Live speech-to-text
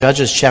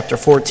Judges chapter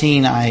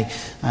 14, I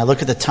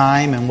look at the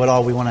time and what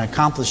all we want to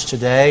accomplish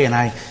today, and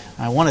I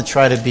want to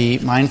try to be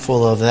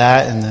mindful of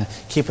that and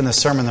keeping the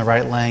sermon the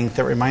right length.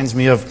 It reminds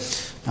me of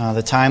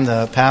the time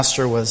the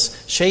pastor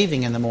was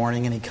shaving in the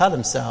morning and he cut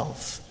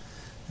himself.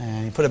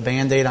 And he put a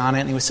Band-Aid on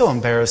it and he was so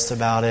embarrassed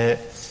about it.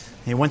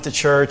 He went to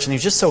church and he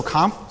was just so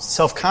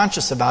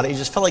self-conscious about it. He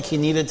just felt like he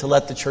needed to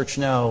let the church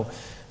know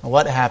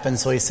what happened.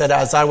 So he said,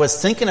 as I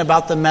was thinking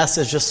about the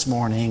message this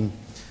morning,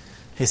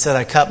 he said,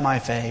 I cut my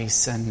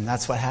face, and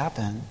that's what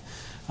happened.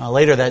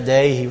 Later that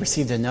day, he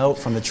received a note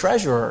from the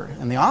treasurer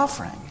in the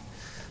offering.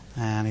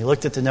 And he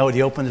looked at the note,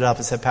 he opened it up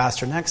and said,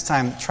 Pastor, next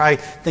time try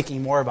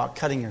thinking more about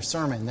cutting your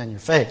sermon than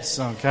your face,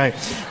 okay?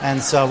 And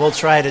so we'll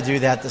try to do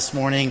that this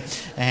morning.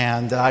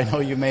 And I know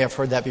you may have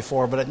heard that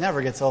before, but it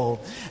never gets old.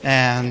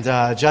 And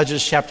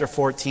Judges chapter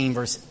 14,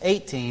 verse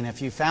 18,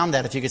 if you found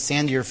that, if you could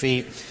stand to your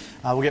feet,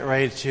 we'll get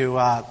ready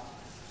to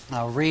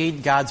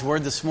read God's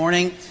Word this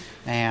morning.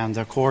 And,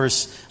 of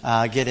course,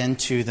 get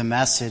into the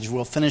message.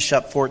 We'll finish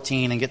up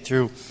 14 and get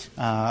through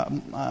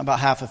about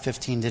half of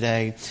 15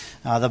 today.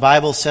 The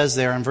Bible says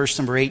there in verse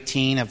number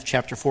 18 of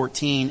chapter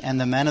 14, And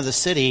the men of the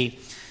city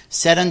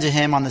said unto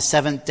him on the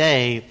seventh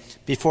day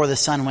before the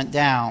sun went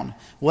down,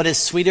 What is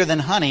sweeter than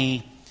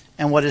honey,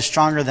 and what is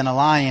stronger than a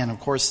lion?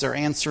 Of course, they're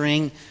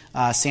answering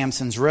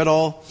Samson's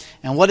riddle.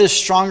 And what is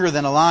stronger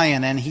than a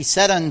lion? And he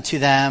said unto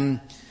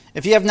them,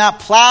 If ye have not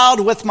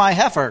plowed with my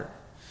heifer,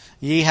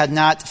 ye had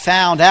not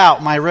found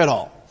out my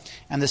riddle.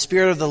 And the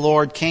Spirit of the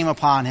Lord came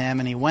upon him,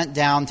 and he went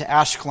down to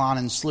Ashkelon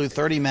and slew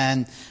 30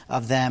 men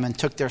of them, and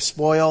took their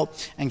spoil,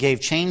 and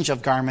gave change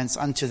of garments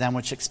unto them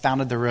which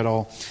expounded the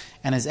riddle.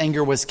 And his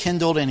anger was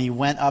kindled, and he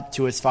went up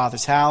to his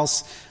father's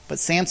house. But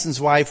Samson's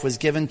wife was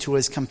given to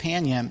his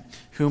companion,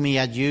 whom he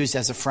had used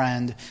as a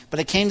friend. But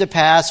it came to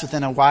pass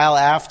within a while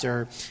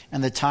after,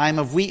 in the time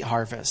of wheat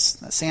harvest,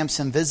 that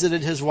Samson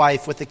visited his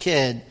wife with a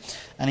kid.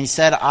 And he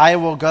said, I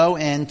will go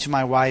in to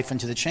my wife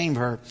into the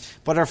chamber.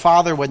 But her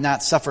father would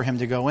not suffer him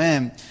to go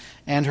in.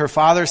 And her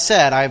father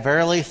said, I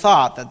verily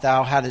thought that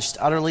thou hadst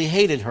utterly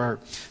hated her.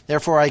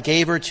 Therefore I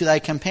gave her to thy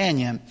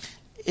companion.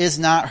 Is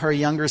not her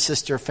younger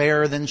sister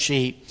fairer than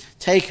she?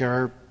 Take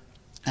her,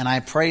 and I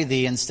pray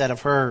thee, instead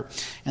of her.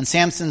 And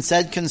Samson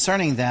said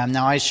concerning them,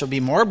 Now I shall be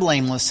more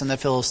blameless than the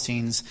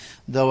Philistines,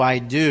 though I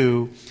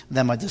do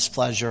them a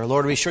displeasure.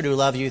 Lord, we sure do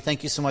love you.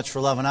 Thank you so much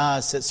for loving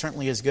us. It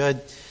certainly is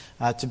good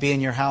to be in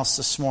your house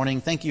this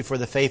morning. Thank you for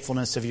the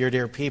faithfulness of your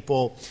dear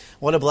people.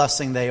 What a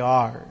blessing they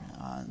are,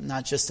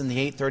 not just in the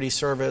 8:30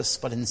 service,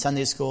 but in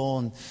Sunday school,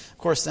 and of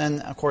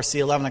course the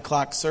 11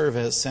 o'clock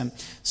service. And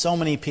so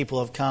many people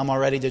have come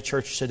already to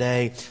church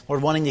today,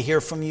 Lord, wanting to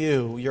hear from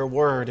you, your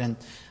word. And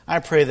I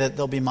pray that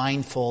they'll be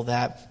mindful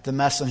that the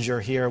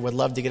messenger here would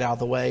love to get out of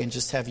the way and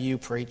just have you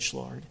preach,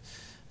 Lord.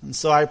 And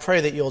so I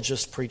pray that you'll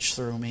just preach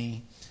through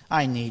me.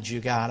 I need you,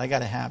 God. I got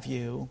to have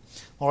you.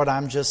 Lord,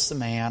 I'm just a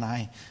man.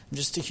 I'm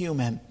just a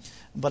human.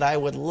 But I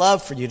would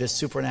love for you to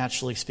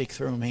supernaturally speak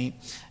through me.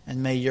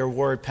 And may your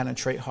word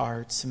penetrate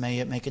hearts. And may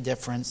it make a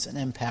difference and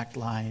impact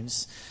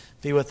lives.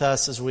 Be with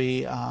us as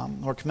we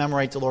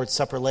commemorate the Lord's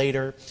Supper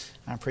later.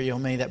 I pray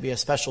may that be a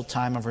special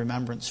time of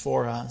remembrance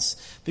for us.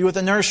 Be with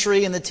the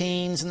nursery and the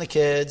teens and the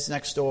kids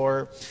next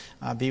door.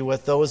 Be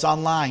with those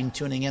online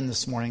tuning in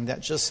this morning that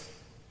just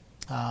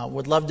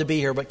would love to be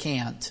here but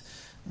can't,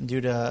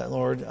 due to,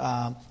 Lord,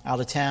 out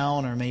of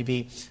town or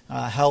maybe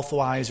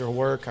health-wise or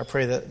work. I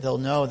pray that they'll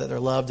know that they're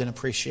loved and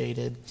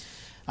appreciated.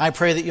 I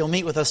pray that you'll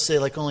meet with us today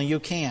like only you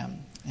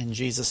can. In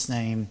Jesus'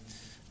 name,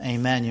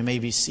 amen. You may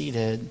be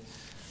seated.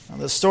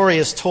 The story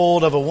is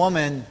told of a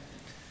woman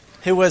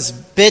who was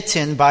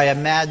bitten by a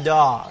mad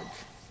dog.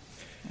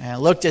 And it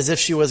looked as if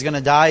she was going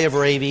to die of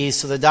rabies,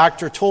 so the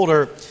doctor told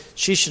her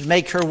she should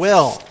make her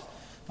will.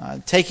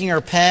 Taking her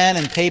pen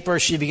and paper,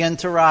 she began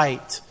to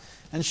write.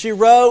 And she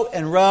wrote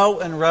and wrote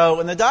and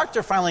wrote. And the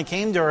doctor finally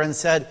came to her and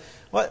said,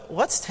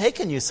 What's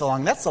taken you so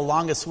long? That's the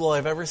longest will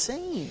I've ever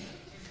seen.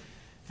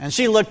 And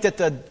she looked at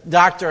the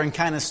doctor and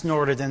kind of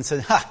snorted and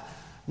said,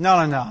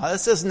 No.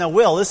 This isn't a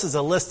will. This is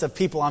a list of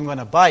people I'm going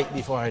to bite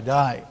before I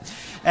die.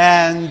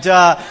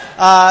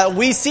 And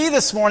we see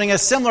this morning a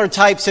similar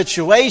type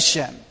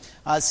situation.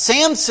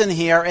 Samson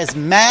here is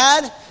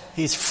mad.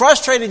 He's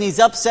frustrated and he's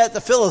upset at the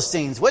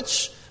Philistines,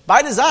 which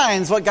by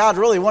design is what God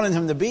really wanted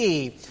him to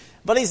be.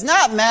 But he's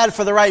not mad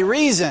for the right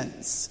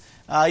reasons.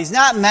 He's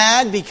not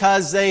mad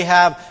because they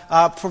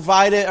have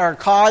provided or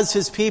caused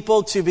his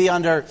people to be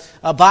under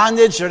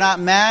bondage. They're not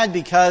mad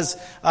because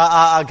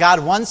God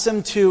wants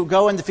him to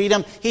go and defeat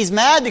him. He's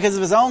mad because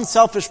of his own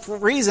selfish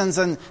reasons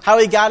and how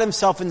he got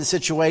himself into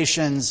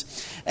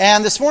situations.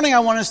 And this morning I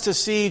want us to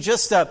see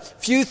just a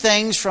few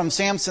things from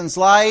Samson's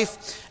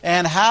life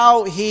and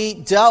how he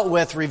dealt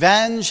with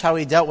revenge, how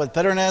he dealt with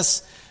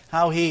bitterness,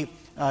 how he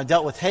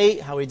dealt with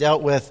hate, how he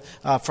dealt with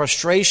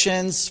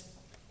frustrations.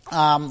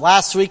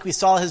 Last week we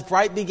saw his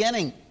bright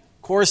beginning.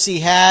 Of course, he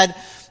had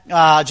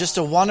just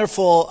a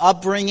wonderful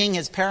upbringing.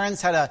 His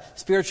parents had a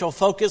spiritual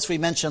focus we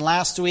mentioned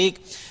last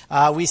week.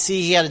 We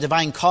see he had a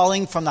divine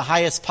calling from the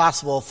highest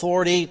possible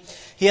authority.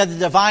 He had the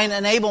divine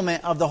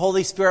enablement of the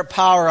Holy Spirit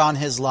power on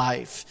his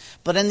life.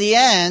 But in the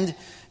end,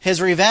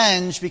 his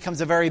revenge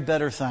becomes a very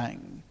bitter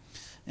thing.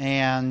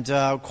 And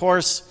of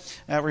course,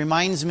 it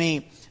reminds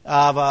me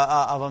of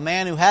a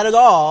man who had it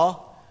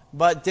all,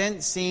 but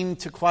didn't seem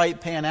to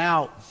quite pan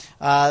out.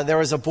 There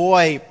was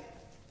a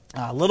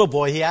little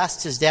boy, he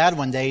asked his dad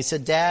one day, he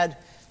said, "Dad,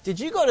 did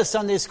you go to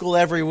Sunday school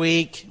every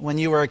week when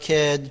you were a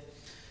kid?"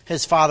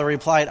 His father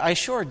replied, "I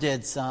sure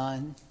did,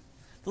 son."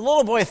 The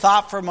little boy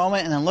thought for a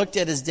moment and then looked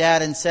at his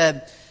dad and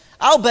said,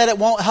 "I'll bet it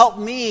won't help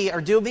me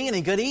or do me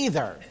any good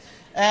either."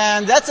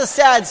 And that's a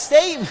sad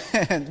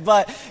statement,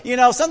 but,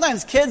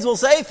 sometimes kids will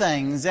say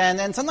things,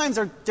 and sometimes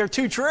they're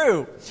too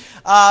true.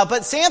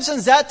 But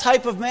Samson's that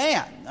type of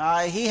man.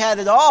 He had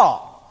it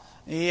all.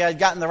 He had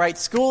gotten the right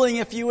schooling,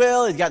 if you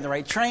will. He'd gotten the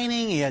right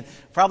training. He had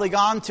probably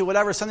gone to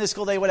whatever Sunday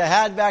school they would have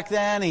had back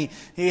then.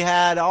 He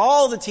had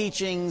all the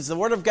teachings. The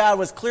Word of God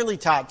was clearly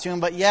taught to him,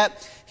 but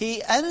yet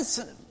he ends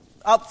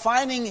up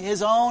finding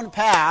his own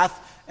path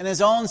and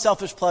his own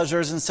selfish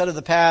pleasures instead of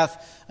the path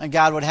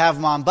God would have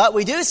him on. But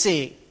we do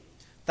see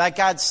that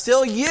God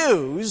still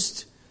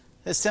used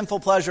his sinful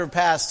pleasure of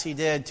past he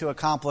did to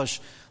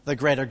accomplish the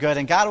greater good.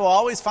 And God will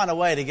always find a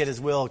way to get his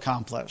will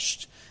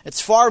accomplished.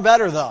 It's far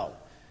better, though,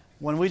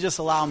 when we just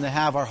allow him to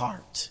have our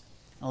heart,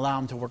 allow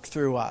him to work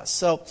through us.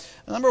 So,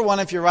 number one,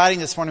 if you're writing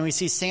this morning, we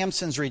see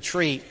Samson's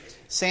retreat.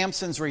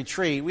 Samson's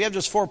retreat. We have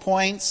just 4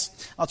 points.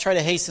 I'll try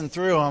to hasten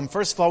through them.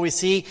 First of all, we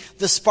see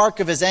the spark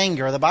of his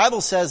anger. The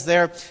Bible says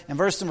there in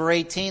verse number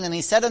 18, "And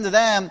he said unto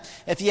them,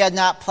 If ye had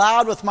not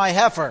plowed with my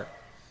heifer,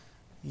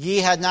 ye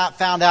had not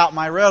found out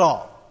my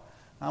riddle."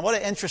 Now, what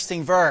an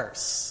interesting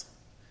verse.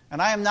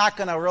 And I am not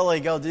going to really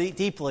go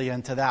deeply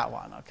into that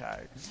one,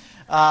 okay?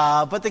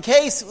 But the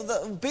case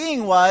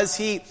being was,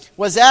 he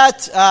was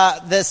at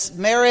this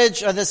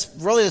marriage, or this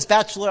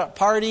bachelorette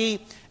party.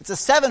 It's a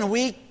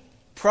 7-week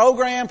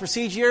program,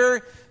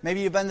 procedure. Maybe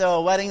you've been to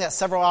a wedding that's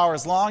several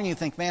hours long. You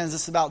think, man, is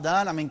this about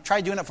done? I mean,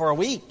 try doing it for a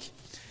week.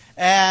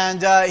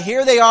 And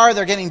here they are,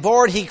 they're getting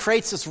bored. He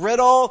creates this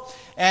riddle,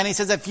 and he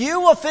says, "If you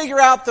will figure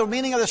out the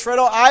meaning of this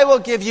riddle, I will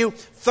give you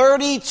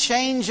 30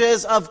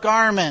 changes of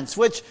garments,"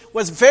 which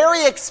was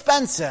very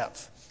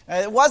expensive.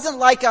 It wasn't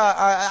like an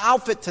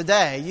outfit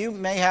today. You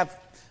may have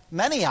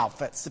many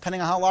outfits, depending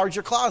on how large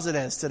your closet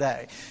is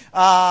today.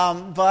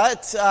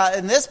 But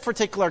in this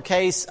particular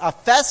case, a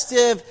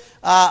festive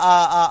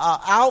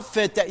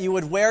outfit that you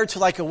would wear to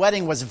like a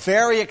wedding was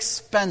very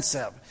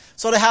expensive.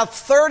 So to have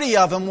 30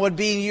 of them would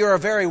be you're a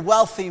very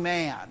wealthy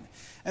man.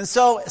 And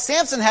so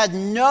Samson had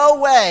no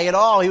way at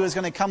all he was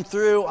going to come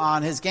through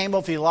on his gamble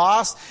if he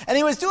lost. And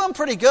he was doing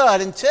pretty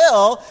good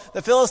until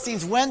the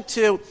Philistines went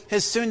to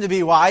his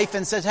soon-to-be wife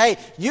and said, "Hey,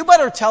 you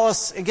better tell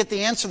us and get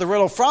the answer to the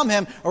riddle from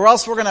him, or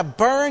else we're going to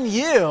burn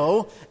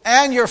you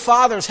and your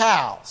father's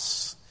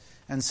house."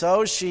 And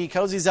so she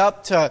cozies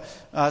up to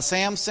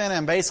Samson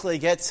and basically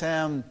gets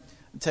him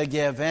to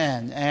give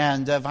in.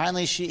 And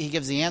finally he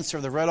gives the answer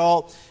of the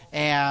riddle.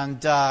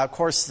 And of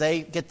course they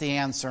get the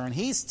answer. And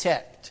he's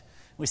ticked.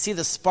 We see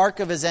the spark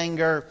of his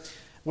anger,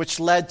 which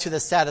led to the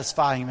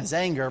satisfying of his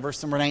anger.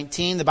 Verse number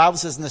 19, the Bible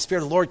says, "And the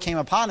Spirit of the Lord came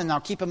upon him." Now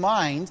keep in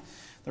mind,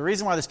 the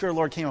reason why the Spirit of the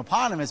Lord came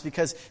upon him is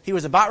because he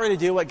was about ready to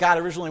do what God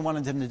originally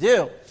wanted him to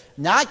do.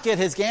 Not get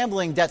his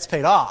gambling debts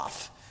paid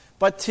off,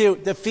 but to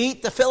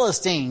defeat the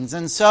Philistines.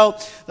 And so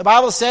the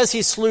Bible says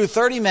he slew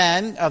 30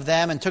 men of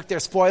them and took their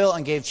spoil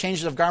and gave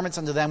changes of garments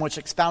unto them, which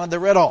expounded the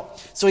riddle.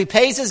 So he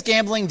pays his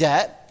gambling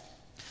debt.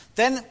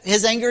 Then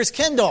his anger is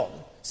kindled.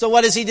 So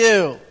what does he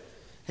do?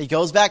 He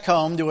goes back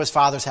home to his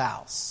father's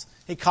house.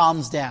 He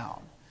calms down.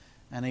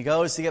 And he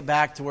goes to get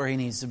back to where he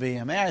needs to be.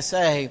 And may I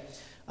say,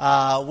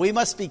 we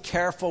must be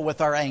careful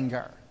with our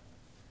anger.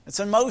 It's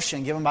an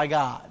emotion given by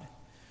God.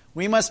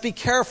 We must be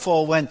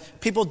careful when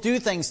people do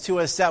things to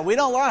us that we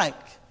don't like.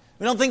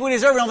 We don't think we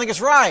deserve. We don't think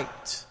it's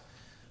right.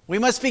 We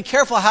must be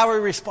careful how we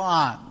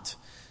respond.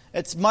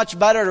 It's much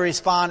better to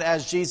respond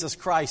as Jesus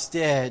Christ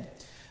did.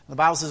 The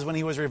Bible says when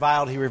he was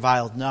reviled, he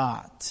reviled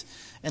not.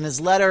 In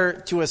his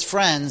letter to his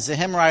friends, the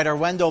hymn writer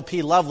Wendell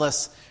P.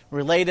 Lovelace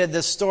related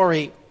this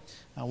story.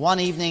 One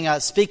evening,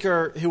 a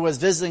speaker who was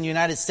visiting the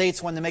United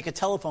States wanted to make a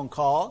telephone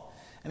call.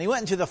 And he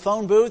went into the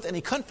phone booth and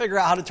he couldn't figure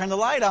out how to turn the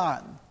light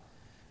on.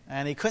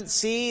 And he couldn't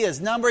see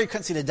his number, he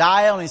couldn't see the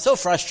dial, and he's so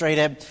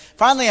frustrated.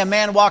 Finally, a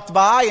man walked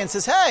by and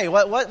says, "Hey,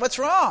 what's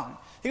wrong?"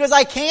 He goes,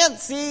 "I can't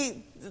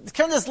see,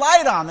 turn this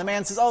light on." The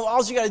man says, "Oh,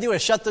 all you got to do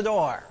is shut the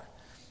door."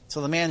 So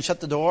the man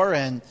shut the door,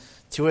 and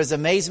to his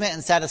amazement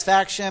and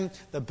satisfaction,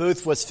 the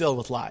booth was filled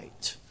with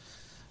light.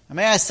 And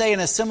may I say, in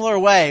a similar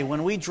way,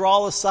 when we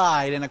draw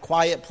aside in a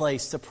quiet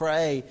place to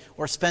pray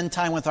or spend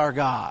time with our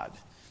God,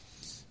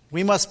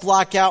 we must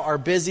block out our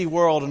busy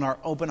world and our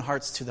open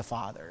hearts to the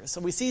Father. So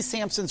we see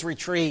Samson's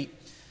retreat.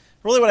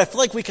 Really what I feel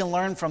like we can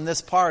learn from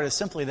this part is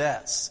simply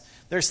this.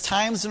 There's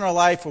times in our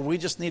life where we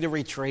just need to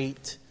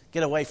retreat,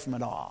 get away from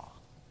it all.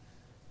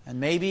 And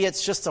maybe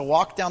it's just a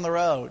walk down the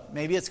road.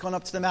 Maybe it's going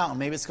up to the mountain.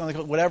 Maybe it's going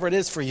to whatever it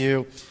is for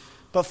you.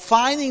 But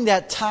finding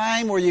that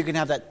time where you can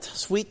have that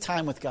sweet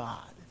time with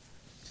God.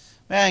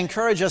 May I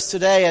encourage us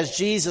today, as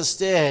Jesus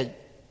did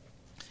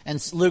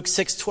in Luke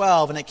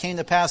 6:12, and it came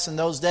to pass in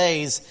those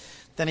days,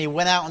 then he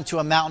went out into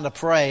a mountain to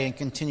pray and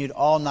continued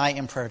all night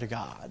in prayer to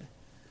God.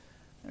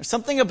 There's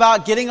something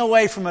about getting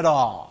away from it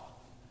all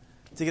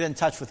to get in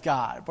touch with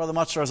God. Brother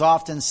Mutchler has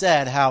often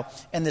said how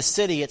in the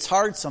city it's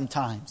hard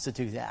sometimes to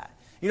do that.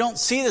 You don't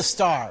see the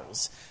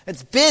stars.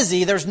 It's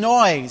busy, there's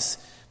noise,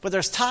 but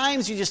there's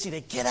times you just need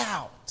to get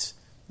out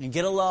and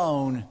get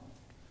alone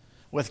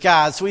with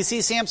God. So we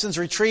see Samson's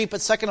retreat, but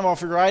second of all,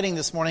 for writing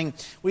this morning,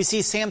 we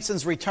see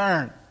Samson's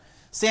return.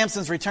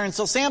 Samson's return.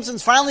 So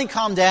Samson's finally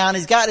calmed down.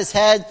 He's got his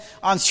head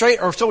on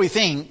straight, or so we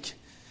think.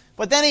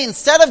 But then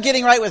instead of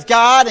getting right with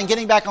God and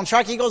getting back on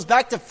track, he goes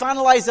back to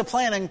finalize the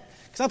plan and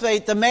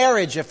contemplate the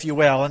marriage, if you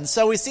will. And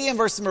so we see in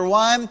verse number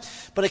 1,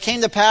 but it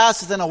came to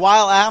pass within a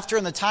while after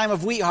in the time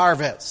of wheat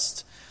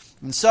harvest.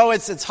 And so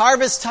it's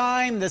harvest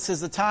time. This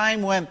is the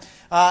time when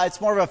it's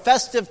more of a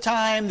festive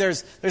time.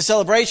 There's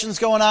celebrations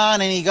going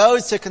on, and he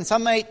goes to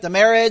consummate the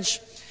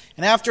marriage.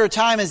 And after a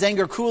time, his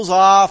anger cools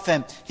off,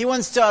 and he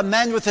wants to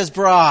amend with his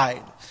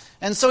bride.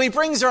 And so he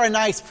brings her a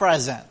nice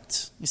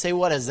present. You say,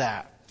 what is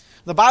that?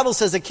 The Bible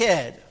says a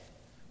kid.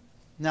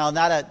 No,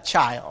 not a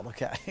child,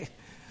 okay?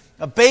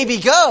 A baby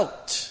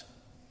goat.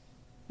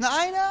 Now,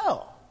 I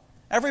know.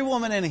 Every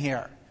woman in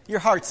here, your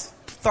heart's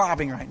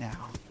throbbing right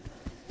now.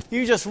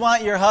 You just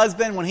want your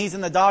husband, when he's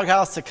in the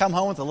doghouse, to come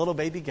home with a little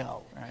baby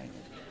goat, right?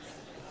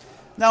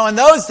 Now, in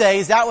those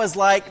days, that was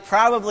like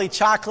probably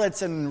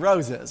chocolates and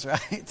roses,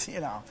 right?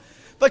 You know.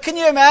 But can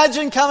you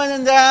imagine coming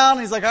in down?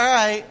 He's like, all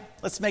right,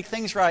 let's make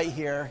things right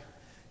here.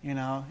 You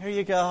know, here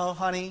you go,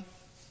 honey.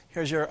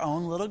 Here's your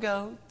own little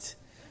goat.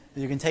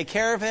 You can take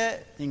care of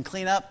it. You can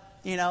clean up,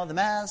 you know, the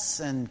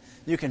mess, and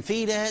you can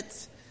feed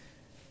it.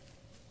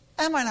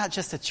 Am I not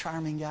just a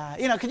charming guy?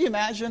 You know, could you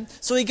imagine?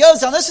 So he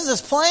goes down. This is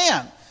his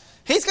plan.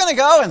 He's going to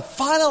go and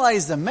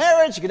finalize the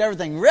marriage, get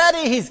everything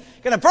ready. He's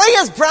going to bring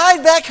his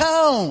bride back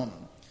home.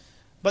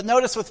 But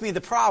notice with me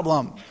the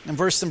problem. In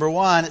verse number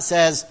 1, it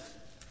says,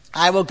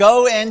 I will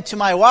go in to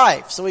my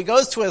wife. So he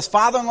goes to his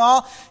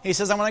father-in-law. He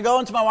says, I'm going to go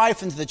into my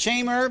wife into the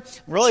chamber,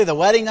 really the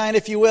wedding night,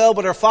 if you will.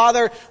 But her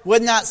father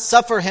would not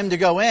suffer him to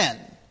go in.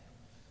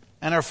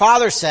 And her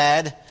father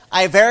said,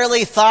 I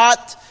verily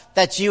thought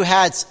that you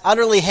had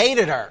utterly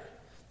hated her.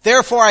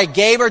 Therefore I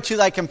gave her to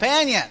thy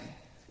companion.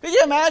 Could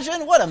you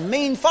imagine? What a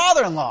mean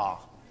father-in-law.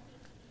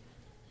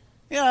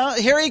 You know,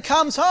 here he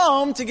comes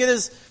home to get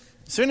his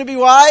soon-to-be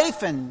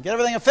wife and get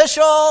everything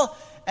official.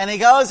 And he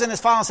goes and his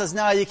father says,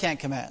 no, you can't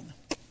come in.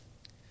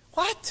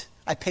 What?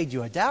 I paid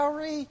you a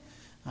dowry.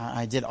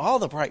 I did all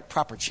the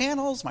proper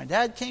channels. My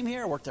dad came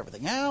here, worked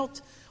everything out.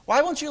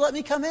 Why won't you let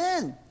me come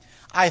in?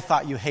 I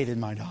thought you hated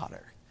my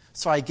daughter.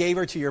 So I gave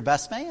her to your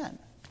best man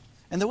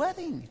in the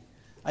wedding.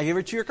 I gave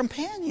her to your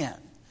companion.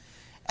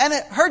 And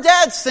her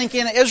dad's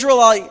thinking,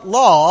 Israelite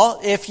law,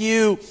 if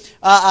the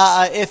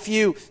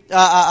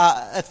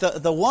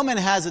woman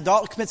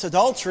commits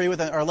adultery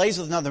with or lays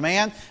with another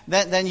man,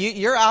 then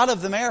you're out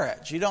of the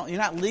marriage. You're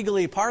not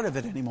legally part of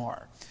it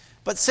anymore.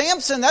 But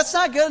Samson, that's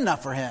not good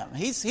enough for him.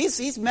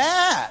 He's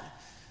mad.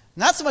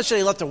 Not so much that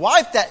he left a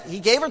wife, that he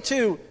gave her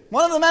to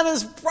one of the men in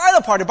his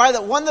bridal party,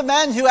 one of the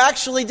men who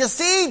actually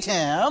deceived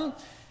him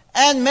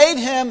and made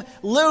him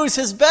lose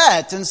his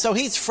bet. And so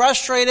he's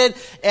frustrated,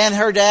 and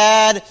her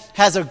dad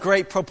has a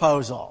great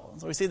proposal.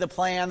 So we see the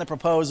plan, the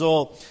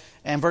proposal,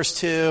 and verse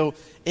 2,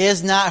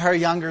 is not her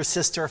younger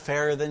sister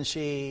fairer than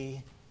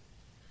she?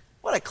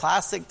 What a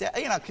classic,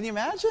 can you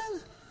imagine?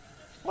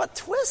 What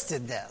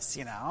twisted this,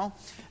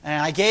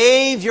 And I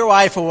gave your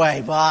wife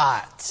away,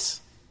 but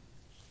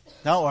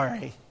don't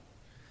worry.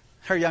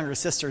 Her younger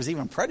sister is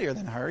even prettier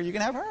than her. You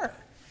can have her.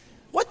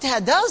 What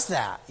dad does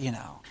that,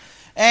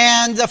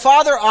 And the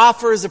father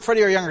offers a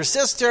prettier younger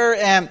sister,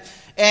 and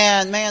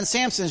man,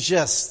 Samson's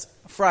just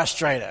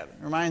frustrated.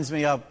 Reminds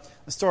me of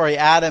the story.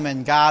 Adam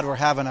and God were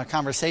having a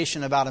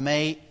conversation about a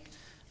mate,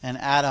 and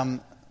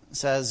Adam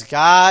says,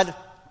 God,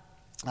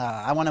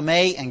 I want a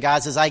mate, and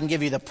God says, I can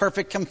give you the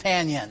perfect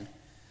companion,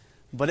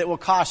 but it will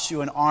cost you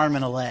an arm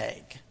and a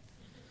leg.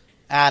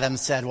 Adam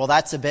said, well,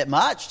 that's a bit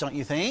much, don't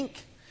you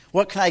think?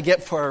 What can I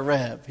get for a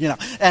rib?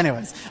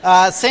 Anyways,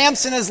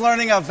 Samson is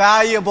learning a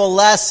valuable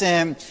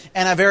lesson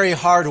in a very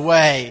hard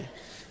way.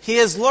 He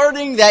is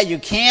learning that you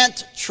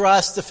can't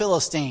trust the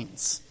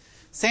Philistines.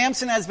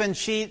 Samson has been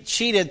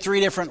cheated 3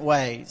 different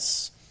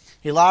ways.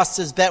 He lost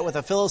his bet with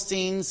the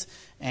Philistines,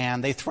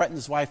 and they threatened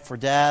his wife for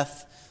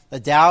death. The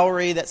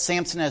dowry that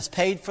Samson has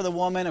paid for the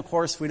woman, of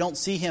course, we don't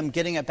see him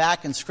getting it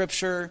back in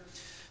Scripture.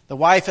 The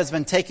wife has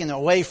been taken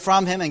away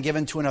from him and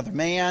given to another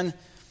man.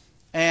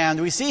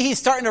 And we see he's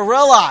starting to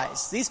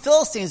realize these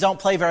Philistines don't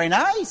play very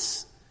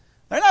nice.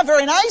 They're not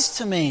very nice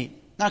to me.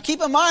 Now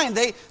keep in mind,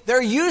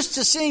 they're used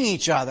to seeing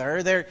each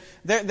other.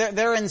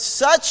 They're in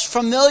such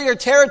familiar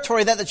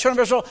territory that the children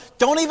of Israel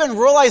don't even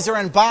realize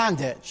they're in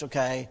bondage.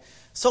 Okay,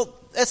 so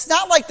it's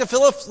not like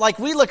like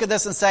we look at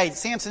this and say,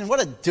 Samson,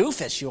 what a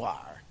doofus you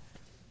are.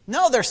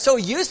 No, they're so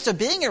used to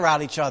being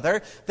around each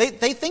other,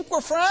 they think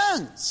we're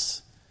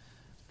friends.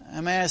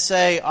 And may I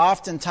say,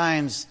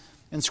 oftentimes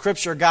in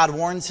Scripture, God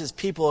warns His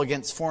people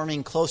against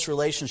forming close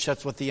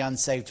relationships with the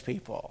unsaved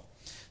people.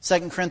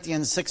 2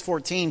 Corinthians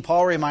 6:14,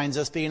 Paul reminds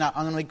us, be not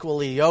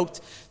unequally yoked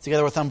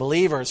together with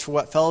unbelievers, for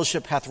what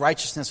fellowship hath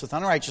righteousness with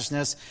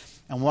unrighteousness,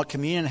 and what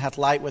communion hath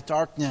light with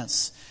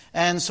darkness.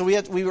 And so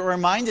we were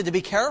reminded to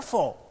be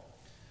careful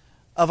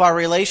of our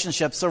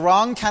relationships. The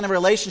wrong kind of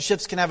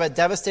relationships can have a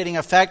devastating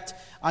effect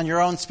on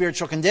your own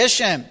spiritual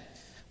condition.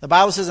 The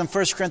Bible says in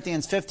 1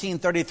 Corinthians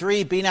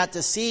 15:33, be not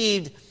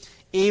deceived,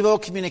 evil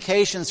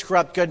communications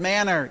corrupt good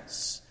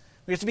manners.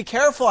 We have to be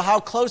careful how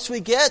close we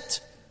get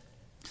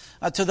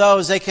to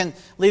those. They can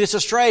lead us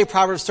astray.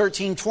 Proverbs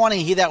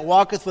 13:20, he that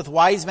walketh with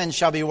wise men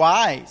shall be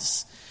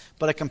wise,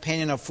 but a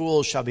companion of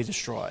fools shall be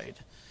destroyed.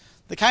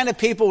 The kind of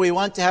people we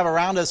want to have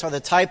around us are the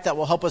type that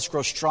will help us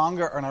grow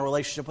stronger in our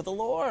relationship with the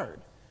Lord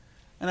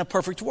in a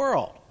perfect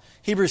world.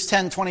 Hebrews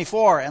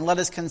 10:24, and let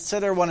us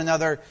consider one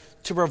another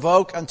to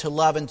provoke unto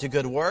love and to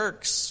good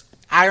works.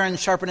 Iron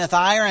sharpeneth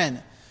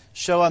iron.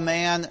 Show a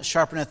man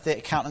sharpeneth the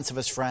countenance of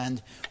his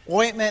friend.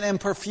 Ointment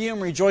and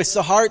perfume rejoice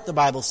the heart, the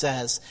Bible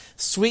says.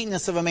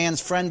 Sweetness of a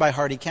man's friend by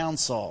hearty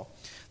counsel.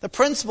 The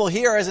principle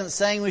here isn't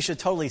saying we should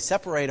totally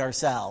separate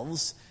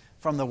ourselves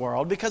from the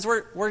world, because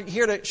we're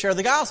here to share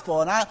the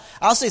gospel. And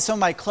I'll say some of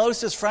my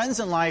closest friends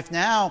in life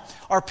now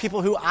are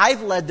people who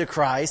I've led to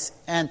Christ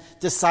and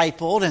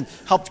discipled and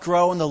helped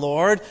grow in the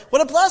Lord.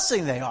 What a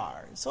blessing they are.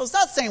 So it's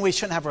not saying we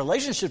shouldn't have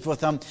relationships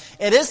with them.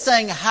 It is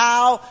saying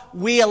how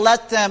we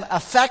let them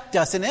affect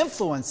us, and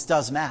influence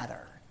does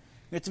matter.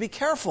 We have to be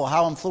careful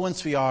how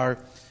influenced we are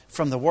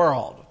from the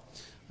world.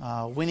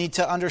 We need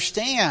to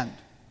understand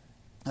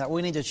that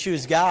we need to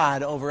choose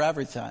God over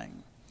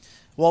everything.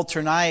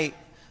 Walter Knight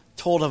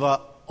told of an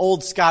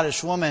old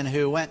Scottish woman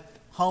who went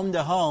home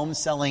to home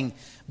selling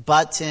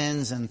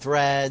buttons and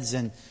threads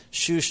and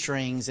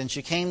shoestrings, and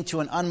she came to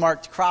an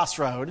unmarked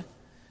crossroad.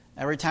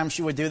 Every time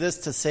she would do this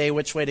to say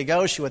which way to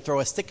go, she would throw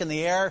a stick in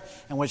the air,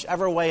 and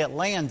whichever way it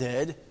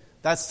landed,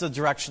 that's the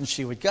direction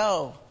she would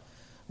go.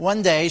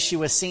 One day, she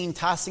was seen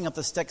tossing up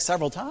the stick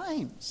several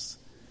times.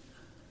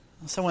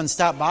 Someone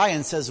stopped by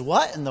and says,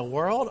 what in the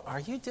world are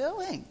you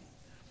doing?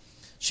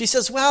 She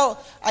says,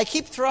 well, I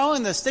keep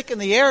throwing the stick in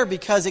the air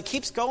because it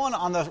keeps going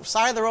on the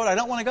side of the road I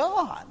don't want to go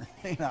on.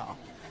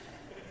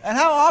 And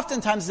how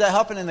oftentimes does that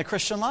happen in the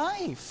Christian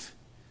life?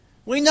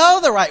 We know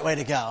the right way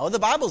to go. The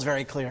Bible's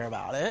very clear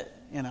about it.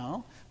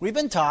 We've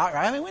been taught,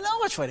 right? We know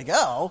which way to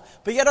go.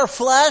 But yet our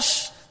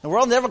flesh, the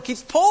world never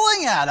keeps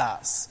pulling at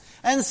us.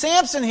 And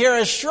Samson here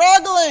is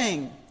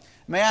struggling.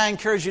 May I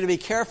encourage you to be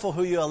careful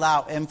who you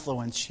allow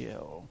influence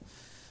you.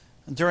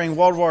 During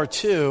World War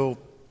II,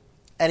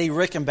 Eddie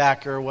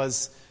Rickenbacker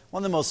was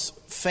one of the most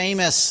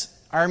famous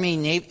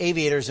Army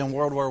aviators in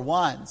World War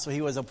I. So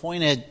he was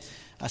appointed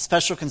a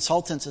special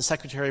consultant to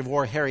Secretary of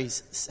War Henry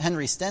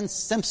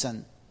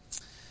Stimson.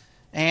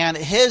 And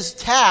his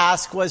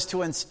task was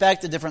to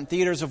inspect the different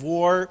theaters of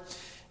war.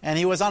 And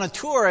he was on a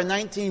tour in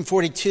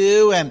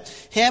 1942, and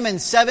him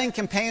and 7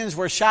 companions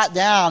were shot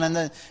down.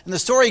 And the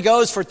story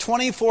goes, for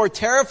 24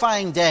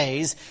 terrifying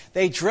days,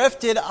 they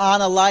drifted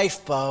on a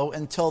lifeboat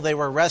until they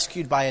were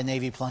rescued by a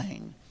Navy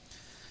plane.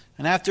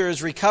 And after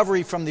his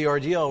recovery from the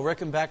ordeal,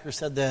 Rickenbacker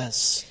said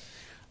this,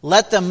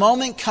 let the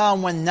moment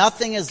come when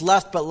nothing is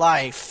left but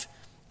life,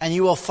 and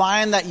you will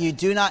find that you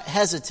do not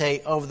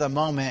hesitate over the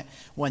moment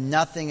when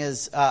nothing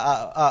is,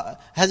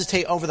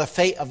 hesitate over the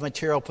fate of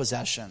material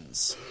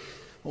possessions.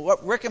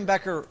 What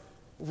Rickenbacker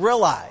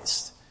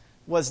realized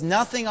was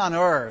nothing on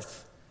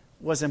earth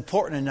was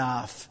important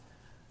enough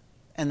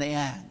in the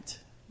end.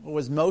 What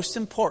was most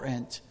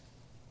important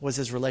was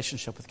his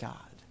relationship with God.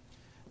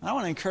 And I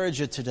want to encourage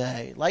you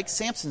today, like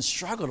Samson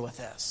struggled with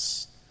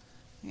this.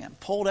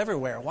 Pulled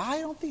everywhere. Why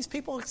don't these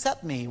people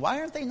accept me? Why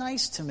aren't they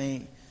nice to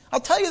me?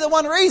 I'll tell you the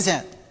one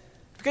reason.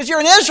 Because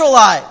you're an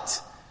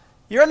Israelite.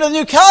 You're under the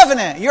new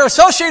covenant. You're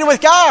associated with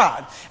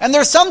God. And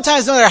there's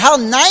sometimes, no matter how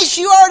nice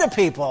you are to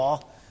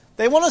people,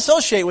 they won't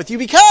associate with you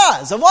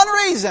because of one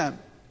reason.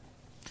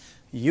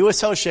 You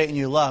associate and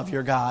you love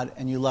your God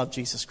and you love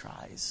Jesus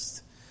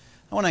Christ.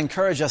 I want to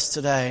encourage us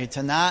today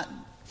to not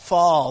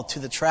fall to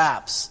the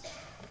traps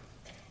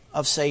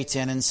of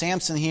Satan. And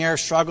Samson here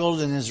struggled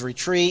in his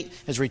retreat,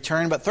 his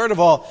return. But third of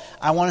all,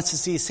 I want us to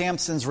see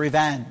Samson's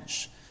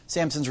revenge.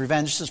 Samson's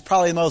revenge. This is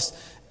probably the most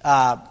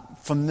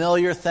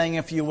familiar thing,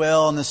 if you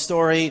will, in the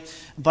story.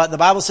 But the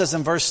Bible says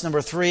in verse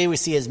number 3, we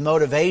see his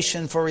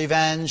motivation for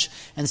revenge.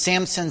 And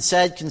Samson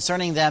said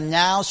concerning them,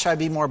 now shall I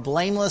be more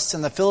blameless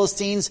than the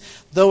Philistines,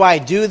 though I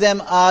do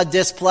them a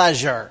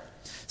displeasure.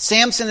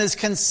 Samson is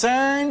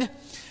concerned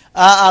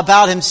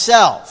about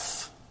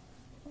himself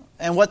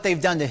and what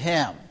they've done to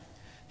him.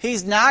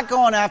 He's not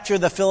going after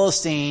the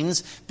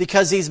Philistines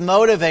because he's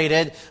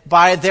motivated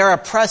by their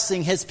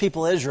oppressing his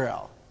people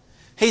Israel.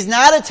 He's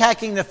not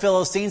attacking the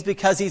Philistines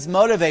because he's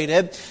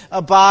motivated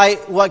by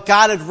what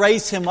God had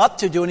raised him up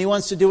to do, and he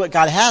wants to do what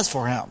God has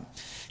for him.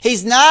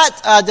 He's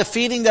not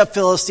defeating the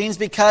Philistines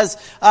because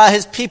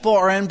his people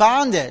are in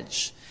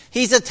bondage.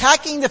 He's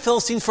attacking the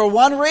Philistines for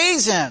one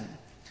reason: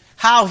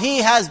 how he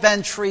has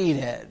been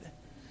treated.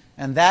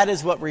 And that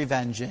is what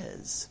revenge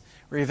is.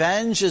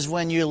 Revenge is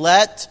when you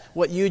let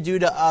what you do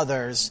to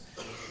others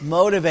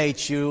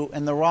motivate you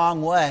in the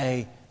wrong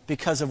way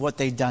because of what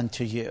they've done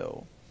to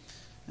you.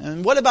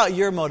 And what about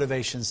your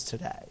motivations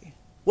today?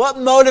 What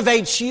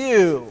motivates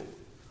you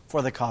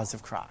for the cause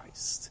of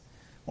Christ?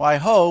 Well, I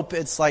hope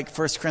it's like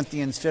 1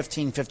 Corinthians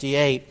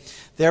 15:58.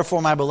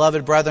 Therefore, my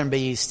beloved brethren, be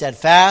ye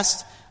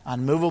steadfast,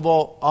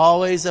 unmovable,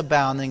 always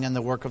abounding in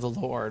the work of the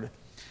Lord.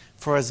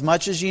 For as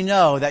much as you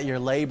know that your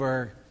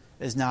labor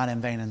is not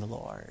in vain in the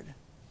Lord.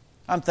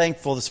 I'm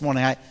thankful this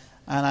morning, and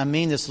I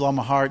mean this with all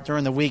my heart.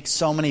 During the week,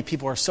 so many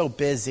people are so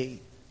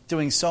busy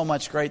doing so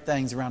much great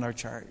things around our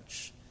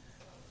church.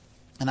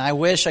 And I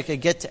wish I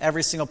could get to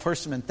every single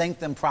person and thank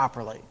them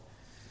properly.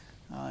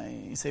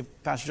 You say,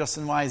 Pastor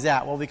Justin, why is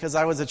that? Well, because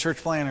I was a church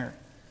planner.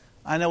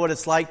 I know what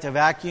it's like to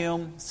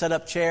vacuum, set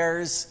up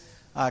chairs,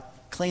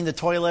 clean the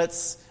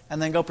toilets,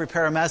 and then go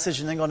prepare a message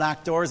and then go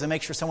knock doors and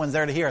make sure someone's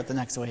there to hear it the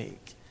next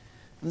week.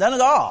 I've done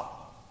it all.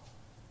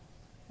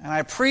 And I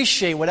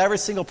appreciate what every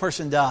single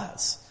person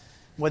does.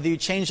 Whether you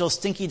change those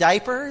stinky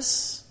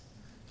diapers,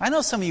 I know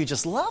some of you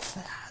just love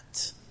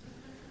that.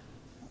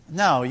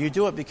 No, you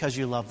do it because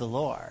you love the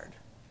Lord.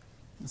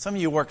 And some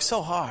of you work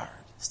so hard,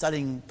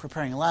 studying,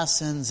 preparing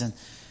lessons, and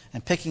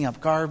picking up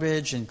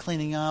garbage and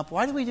cleaning up.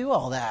 Why do we do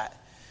all that?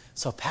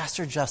 So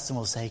Pastor Justin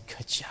will say,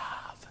 good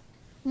job.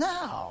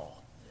 No.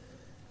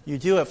 You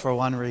do it for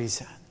one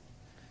reason.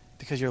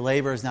 Because your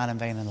labor is not in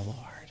vain in the Lord.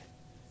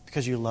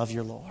 Because you love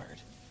your Lord.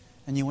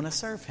 And you want to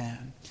serve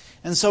Him.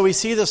 And so we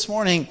see this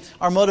morning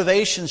our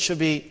motivation should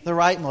be the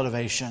right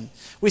motivation.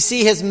 We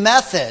see his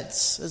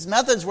methods. His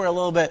methods were a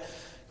little bit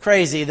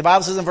crazy. The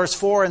Bible says in verse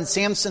 4, and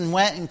Samson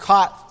went and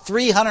caught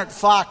 300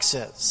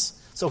 foxes.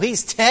 So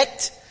he's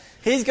ticked.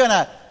 He's going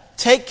to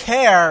take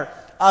care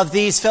of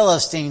these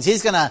Philistines.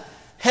 He's going to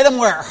hit them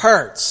where it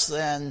hurts.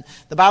 And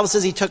the Bible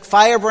says he took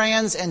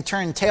firebrands and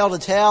turned tail to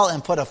tail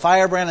and put a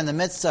firebrand in the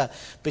midst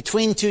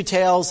between two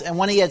tails. And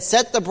when he had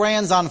set the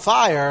brands on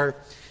fire,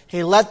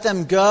 he let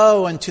them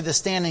go into the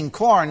standing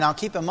corn. Now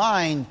keep in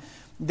mind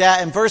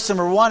that in verse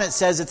number 1 it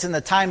says it's in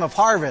the time of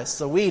harvest,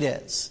 the wheat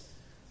is.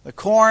 The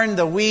corn,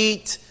 the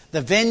wheat,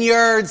 the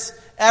vineyards,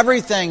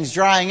 everything's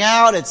drying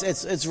out.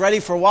 It's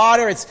ready for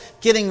water. It's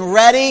getting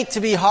ready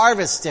to be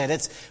harvested.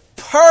 It's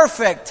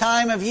perfect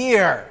time of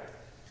year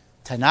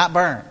to not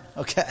burn,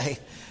 okay?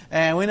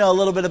 And we know a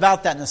little bit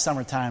about that in the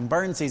summertime,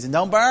 burn season.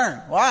 Don't burn.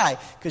 Why?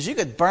 Because you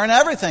could burn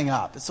everything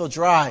up. It's so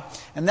dry.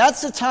 And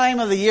that's the time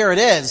of the year it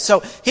is. So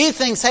he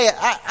thinks, hey,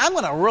 I'm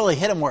going to really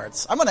hit them where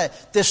I'm going to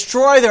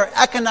destroy their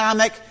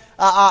economic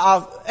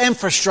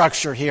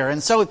infrastructure here.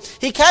 And so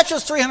he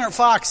catches 300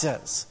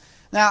 foxes.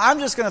 Now, I'm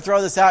just going to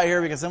throw this out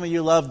here because some of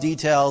you love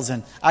details,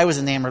 and I was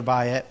enamored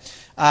by it.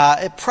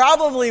 It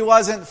probably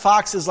wasn't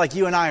foxes like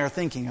you and I are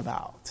thinking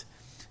about.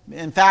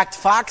 In fact,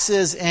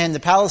 foxes in the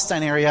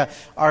Palestine area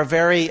are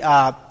very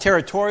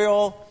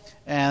territorial,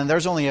 and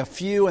there's only a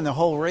few in the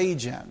whole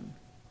region.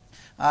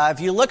 If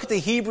you look at the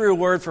Hebrew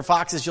word for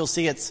foxes, you'll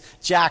see it's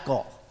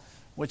jackal,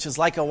 which is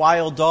like a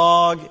wild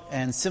dog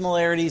and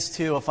similarities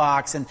to a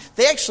fox. And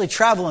they actually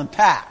travel in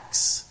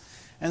packs.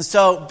 And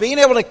so being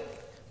able to,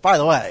 by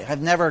the way,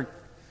 I've never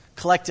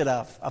collected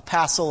a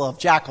passel of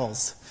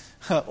jackals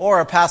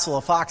or a passel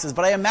of foxes,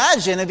 but I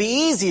imagine it'd be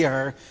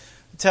easier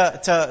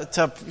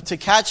to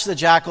catch the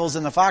jackals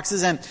and the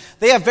foxes, and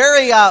they have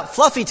very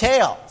fluffy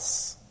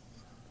tails.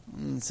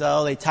 And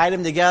so they tied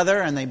them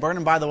together and they burned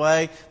them. By the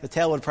way, the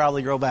tail would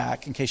probably grow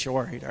back in case you're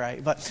worried, all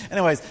right? But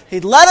anyways,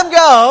 he'd let them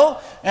go,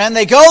 and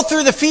they go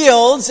through the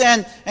fields,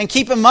 and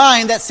keep in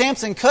mind that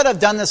Samson could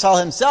have done this all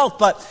himself,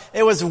 but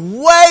it was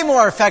way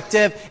more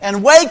effective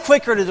and way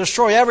quicker to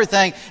destroy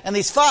everything. And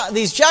these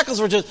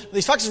foxes were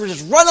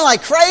just running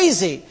like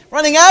crazy,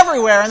 running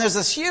everywhere, and there's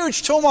this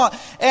huge tumult,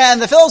 and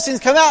the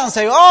Philistines come out and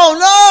say, oh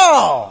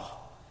no,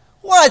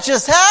 what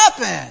just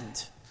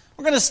happened?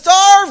 We're going to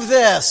starve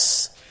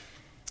this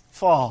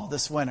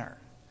winter.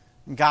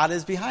 And God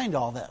is behind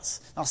all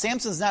this. Now,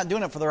 Samson's not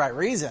doing it for the right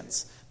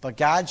reasons, but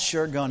God's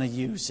sure going to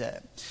use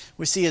it.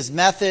 We see his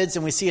methods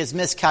and we see his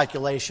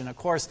miscalculation. Of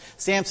course,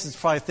 Samson's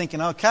probably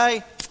thinking,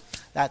 okay,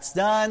 that's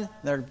done.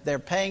 They're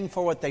paying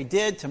for what they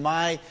did to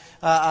my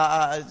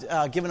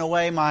giving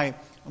away my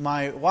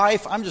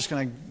wife. I'm just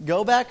going to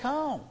go back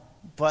home.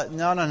 But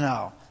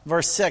no.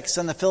 Verse 6,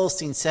 and the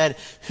Philistines said,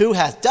 who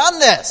hath done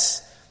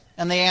this?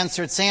 And they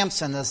answered,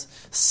 Samson, the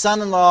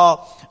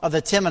son-in-law of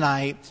the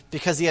Timonite,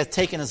 because he had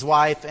taken his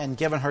wife and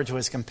given her to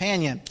his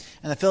companion.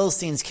 And the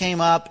Philistines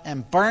came up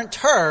and burnt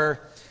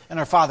her and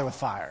her father with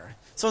fire.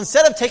 So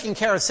instead of taking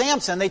care of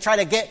Samson, they try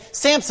to get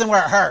Samson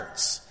where it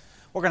hurts.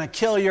 We're going to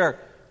kill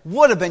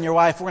would have been your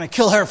wife. We're going to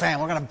kill her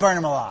family. We're going to burn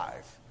him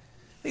alive.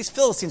 These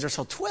Philistines are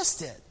so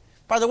twisted.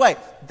 By the way,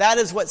 that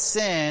is what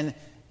sin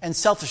and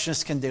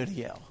selfishness can do to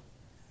you.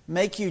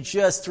 Make you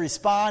just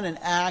respond and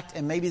act,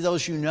 and maybe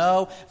those you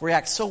know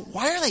react. So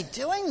why are they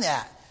doing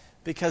that?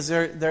 Because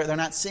they're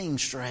not seeing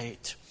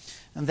straight.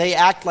 And they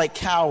act like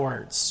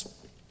cowards,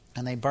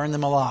 and they burn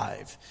them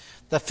alive.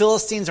 The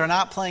Philistines are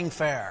not playing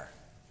fair.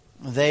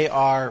 They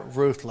are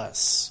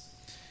ruthless.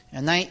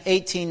 In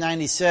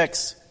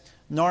 1896,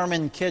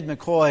 Norman Kid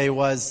McCoy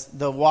was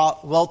the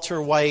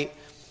welterweight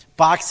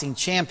boxing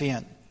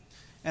champion.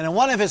 And in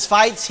one of his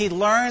fights, he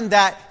learned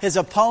that his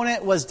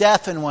opponent was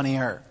deaf in one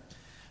ear.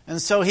 And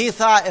so he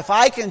thought, if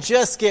I can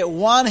just get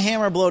one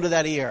hammer blow to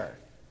that ear,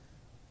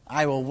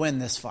 I will win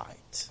this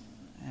fight.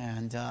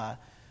 And,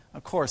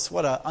 of course,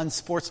 what an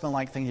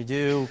unsportsmanlike thing to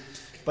do.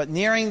 But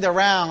nearing the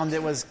round,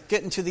 it was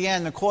getting to the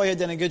end. McCoy had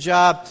done a good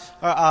job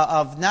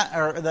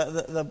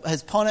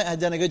his opponent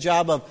had done a good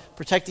job of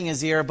protecting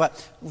his ear.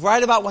 But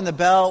right about when the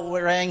bell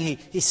rang,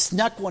 he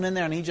snuck one in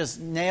there and he just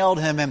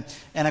nailed him.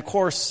 And of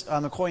course,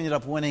 McCoy ended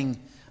up winning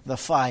the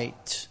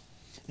fight.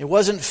 It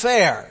wasn't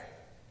fair,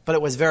 but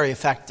it was very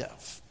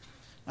effective.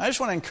 I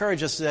just want to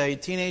encourage us today,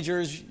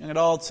 teenagers, young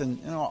adults,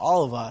 and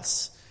all of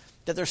us,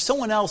 that there's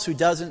someone else who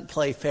doesn't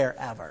play fair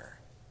ever.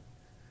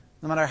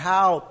 No matter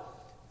how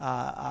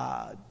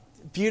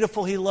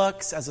beautiful he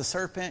looks as a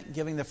serpent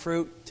giving the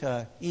fruit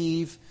to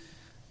Eve,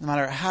 no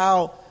matter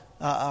how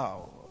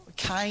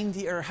kind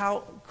or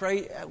how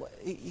great,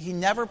 he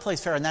never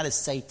plays fair, and that is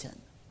Satan.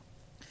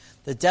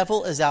 The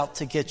devil is out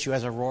to get you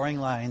as a roaring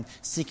lion,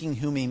 seeking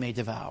whom he may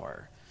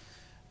devour.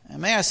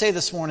 And may I say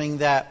this morning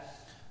that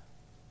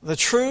the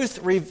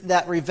truth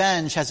that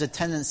revenge has a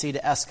tendency to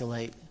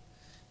escalate.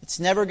 It's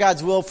never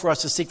God's will for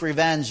us to seek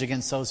revenge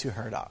against those who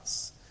hurt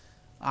us.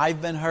 I've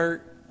been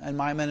hurt in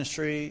my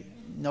ministry.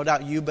 No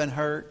doubt you've been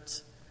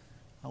hurt.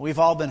 We've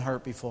all been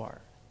hurt before.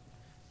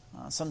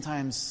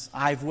 Sometimes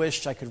I've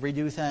wished I could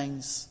redo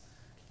things.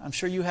 I'm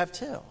sure you have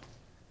too. You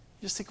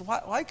just think,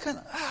 why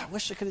couldn't I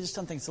wish I could have just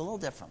done things a little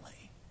differently.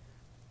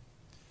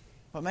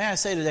 But may I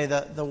say today,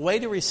 the way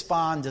to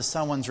respond to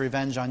someone's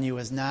revenge on you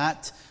is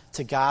not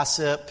to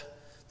gossip,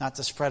 not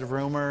to spread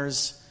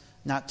rumors,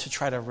 not to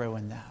try to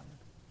ruin them.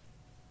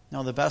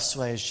 No, the best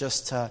way is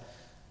just to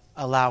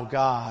allow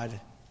God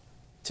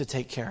to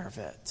take care of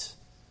it.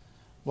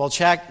 While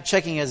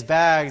checking his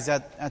bags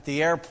at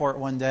the airport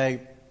one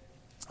day,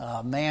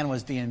 a man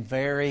was being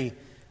very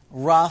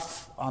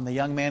rough on the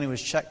young man who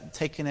was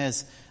taking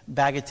his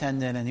bag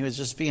attendant, and he was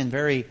just being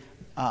very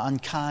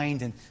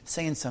unkind and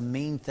saying some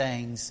mean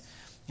things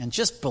and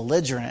just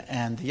belligerent.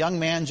 And the young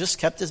man just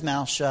kept his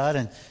mouth shut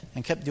and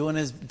kept doing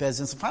his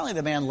business. And finally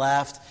the man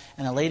left,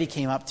 and a lady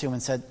came up to him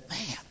and said,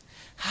 "Man,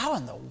 how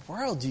in the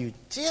world do you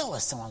deal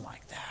with someone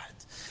like that?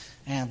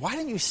 And why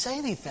didn't you say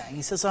anything?"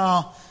 He says,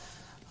 no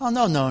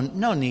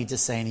need to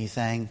say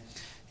anything.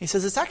 He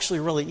says, "It's actually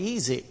really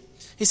easy."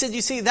 He said,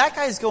 "You see, that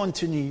guy's going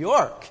to New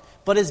York,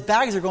 but his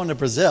bags are going to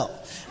Brazil."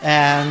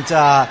 And,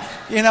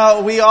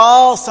 we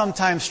all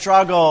sometimes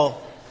struggle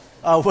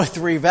with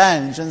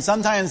revenge, and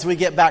sometimes we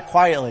get back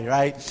quietly,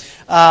 right?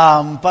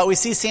 But we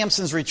see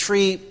Samson's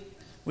retreat,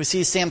 we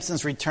see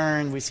Samson's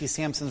return, we see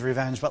Samson's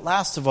revenge. But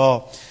last of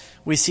all,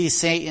 we see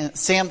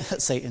Samson's.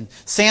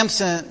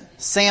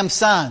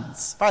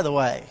 By the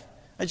way,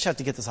 I just have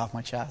to get this off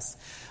my chest.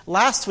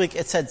 Last week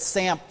it said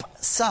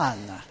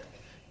Samson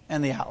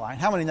in the outline.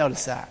 How many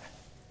noticed that?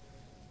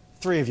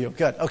 3 of you.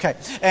 Good. Okay.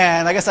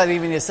 And I guess I didn't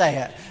even need to say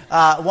it.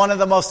 One of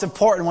the most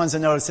important ones to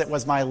notice it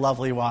was my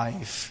lovely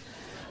wife.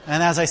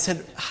 And as I said,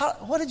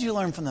 what did you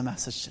learn from the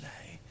message today?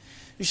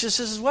 She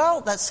says,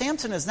 "Well, that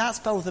Samson is not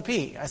spelled with a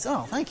P." I said,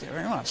 "Oh, thank you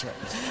very much."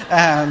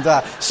 And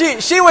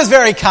she was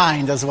very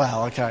kind as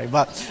well. Okay,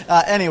 but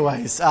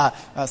anyways,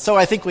 so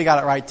I think we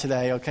got it right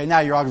today. Okay, now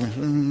you're all going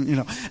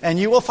to, and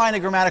you will find a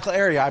grammatical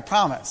error, I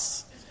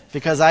promise,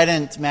 because I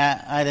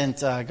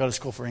didn't go to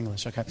school for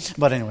English. Okay,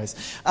 but anyways,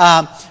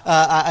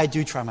 I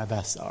do try my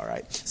best. All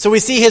right. So we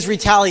see his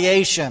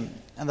retaliation,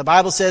 and the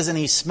Bible says, "And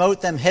he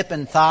smote them hip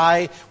and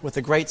thigh with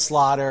a great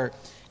slaughter,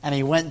 and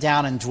he went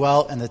down and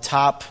dwelt in the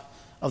top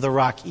of the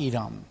rock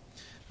Edom."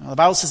 Now, the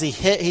Bible says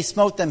he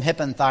smote them hip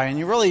and thigh. And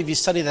if you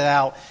study that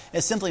out,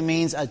 it simply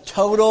means a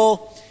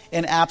total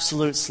and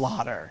absolute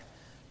slaughter.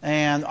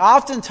 And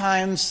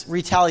oftentimes,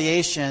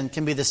 retaliation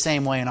can be the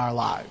same way in our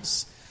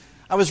lives.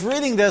 I was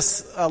reading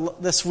this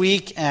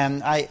week,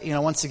 and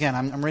once again,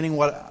 I'm reading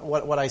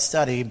what I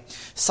studied.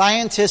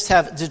 Scientists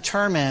have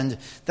determined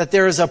that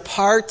there is a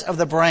part of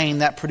the brain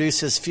that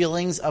produces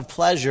feelings of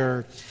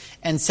pleasure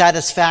and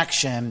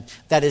satisfaction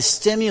that is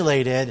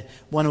stimulated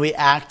when we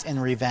act in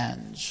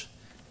revenge.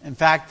 In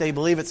fact, they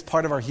believe it's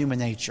part of our human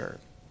nature.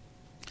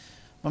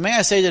 But may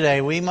I say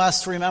today, we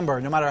must remember,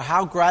 no matter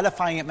how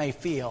gratifying it may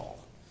feel,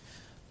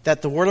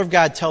 that the Word of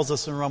God tells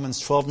us in Romans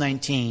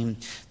 12:19,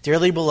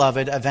 "Dearly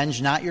beloved,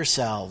 avenge not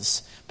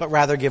yourselves, but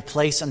rather give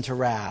place unto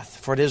wrath.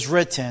 For it is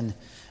written,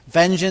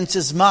 Vengeance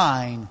is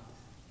mine,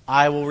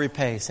 I will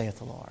repay, saith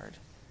the Lord."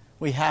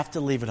 We have to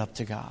leave it up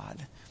to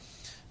God.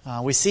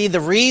 We see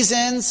the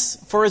reasons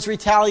for his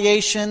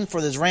retaliation,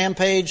 for this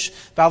rampage.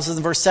 The Bible says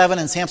in verse 7,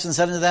 "And Samson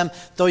said unto them,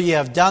 Though ye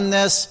have done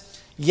this,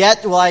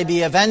 yet will I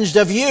be avenged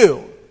of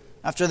you.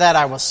 After that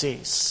I will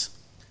cease."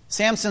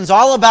 Samson's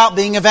all about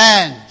being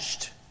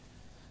avenged.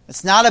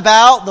 It's not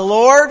about the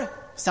Lord.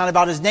 It's not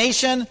about his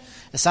nation.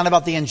 It's not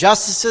about the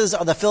injustices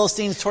of the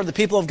Philistines toward the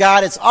people of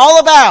God. It's all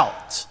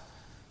about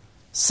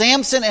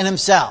Samson and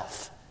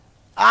himself.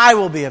 I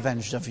will be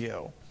avenged of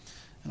you.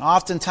 And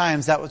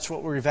oftentimes that's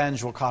what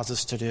revenge will cause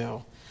us to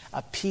do.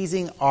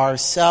 Appeasing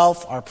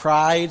ourself, our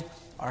pride,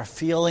 our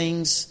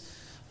feelings,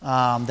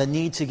 the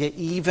need to get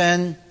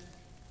even.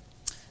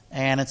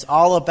 And it's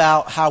all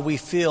about how we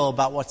feel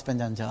about what's been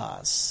done to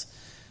us.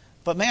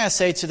 But may I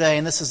say today,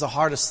 and this is the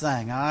hardest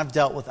thing, I've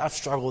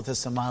struggled with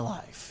this in my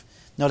life.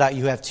 No doubt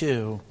you have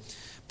too.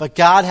 But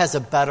God has a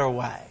better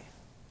way.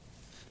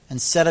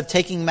 Instead of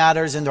taking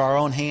matters into our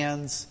own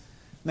hands,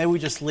 may we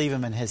just leave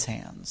them in His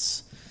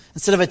hands.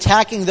 Instead of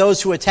attacking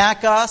those who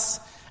attack us,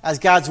 as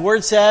God's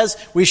Word says,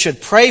 we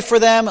should pray for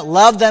them,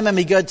 love them, and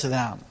be good to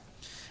them.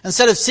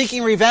 Instead of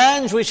seeking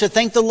revenge, we should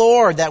thank the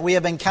Lord that we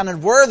have been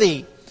counted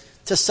worthy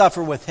to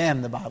suffer with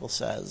Him, the Bible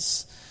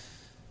says.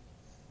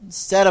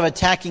 Instead of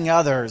attacking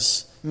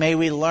others, may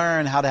we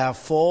learn how to have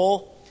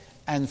full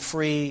and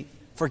free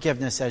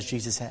forgiveness as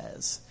Jesus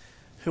has.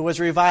 Who was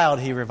reviled,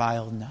 He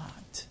reviled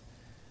not.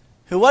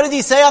 Who, what did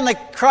He say on the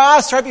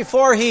cross right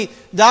before He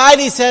died?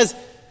 He says,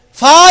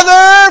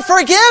 Father,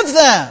 forgive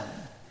them,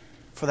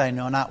 for they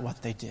know not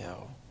what they do.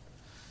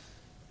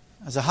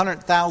 As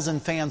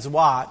 100,000 fans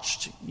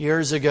watched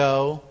years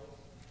ago,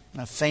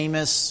 a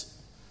famous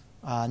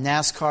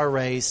NASCAR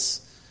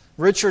race,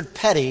 Richard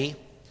Petty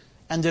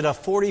ended a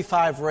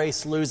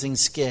 45-race losing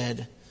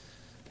skid.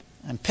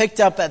 And picked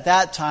up at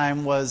that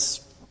time was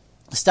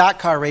stock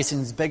car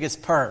racing's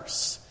biggest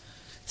purse,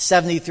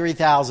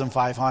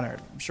 $73,500.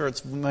 I'm sure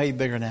it's way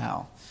bigger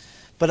now.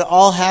 But it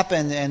all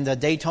happened in the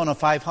Daytona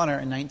 500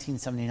 in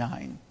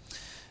 1979.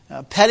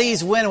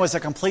 Petty's win was a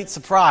complete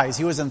surprise.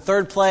 He was in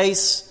third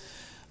place.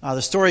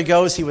 The story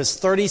goes he was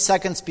 30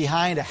 seconds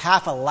behind, a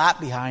half a lap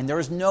behind. There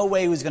was no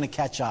way he was going to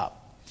catch up.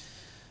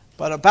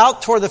 But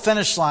about toward the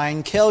finish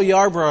line, Cale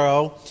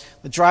Yarborough,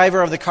 the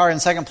driver of the car in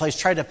second place,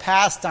 tried to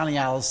pass Donnie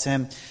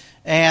Allison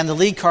and the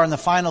lead car in the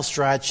final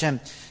stretch. And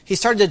he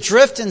started to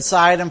drift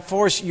inside and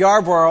force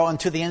Yarborough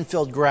into the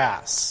infield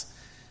grass.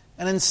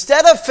 And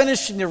instead of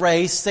finishing the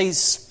race, they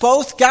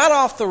both got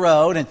off the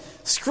road and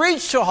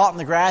screeched to a halt in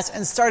the grass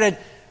and started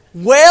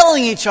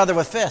wailing each other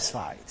with fist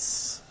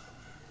fights.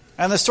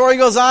 And the story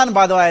goes on, and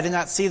by the way, I did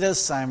not see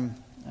this. I'm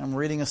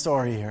reading a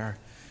story here.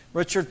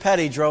 Richard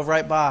Petty drove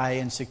right by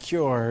and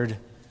secured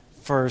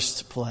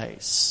first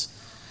place.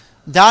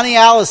 Donnie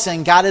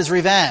Allison got his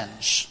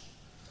revenge,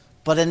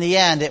 but in the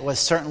end it was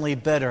certainly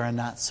bitter and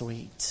not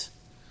sweet.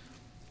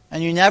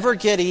 And you never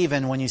get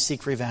even when you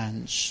seek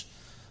revenge.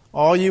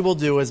 All you will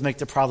do is make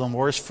the problem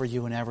worse for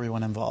you and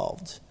everyone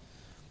involved.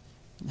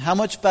 How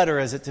much better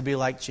is it to be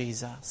like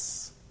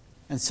Jesus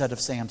instead of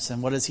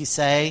Samson? What does he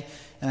say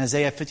in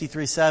Isaiah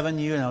 53:7?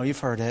 You know, you've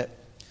heard it.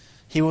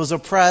 He was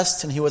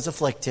oppressed and he was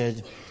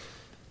afflicted,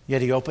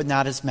 yet he opened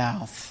not his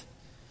mouth.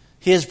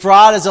 He is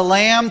brought as a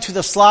lamb to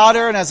the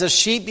slaughter, and as a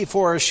sheep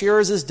before her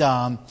shearers is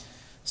dumb,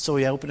 so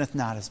he openeth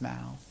not his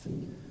mouth.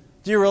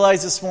 Do you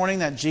realize this morning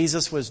that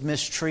Jesus was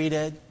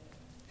mistreated?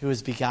 He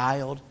was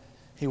beguiled.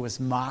 He was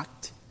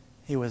mocked.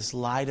 He was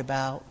lied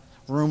about.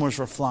 Rumors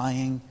were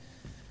flying.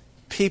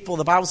 People,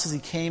 the Bible says he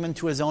came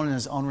into his own and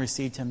his own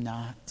received him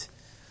not.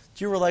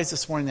 Do you realize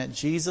this morning that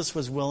Jesus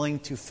was willing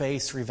to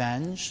face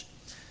revenge?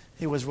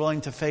 He was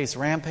willing to face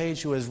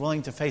rampage. He was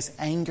willing to face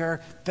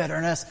anger,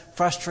 bitterness,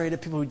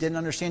 frustrated people who didn't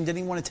understand, didn't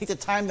even want to take the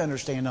time to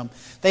understand him.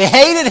 They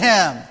hated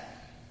him. And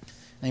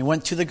he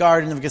went to the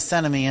Garden of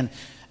Gethsemane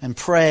and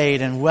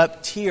prayed and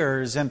wept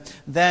tears. And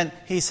then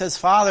he says,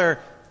 Father,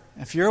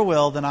 if your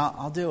will, then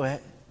I'll do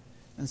it.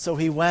 And so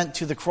he went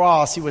to the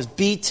cross. He was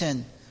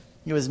beaten.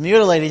 He was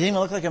mutilated. He didn't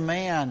even look like a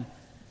man.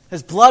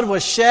 His blood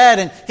was shed,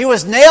 and he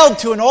was nailed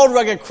to an old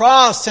rugged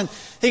cross, and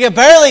he could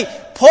barely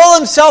pull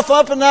himself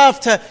up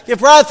enough to get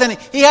breath, and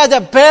he had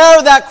to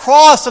bear that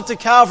cross up to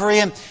Calvary,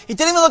 and he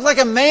didn't even look like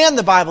a man,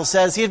 the Bible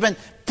says. He had been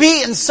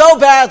beaten so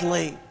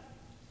badly.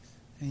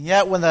 And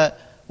yet when the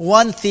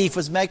one thief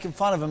was making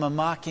fun of him and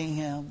mocking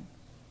him,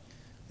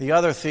 the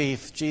other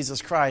thief,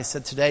 Jesus Christ,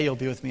 said, today you'll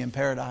be with me in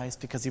paradise,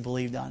 because he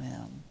believed on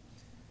him.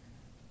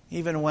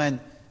 Even when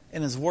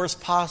in his worst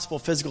possible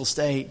physical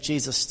state,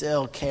 Jesus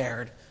still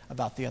cared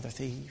about the other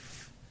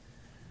thief.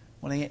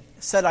 When he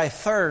said, I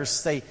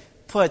thirst, they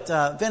put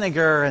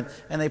vinegar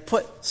and they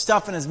put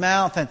stuff in his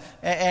mouth,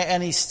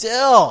 and he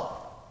still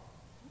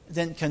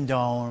didn't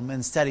condone.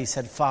 Instead, he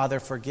said, Father,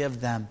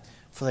 forgive them,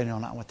 for they know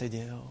not what they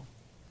do.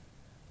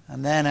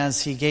 And then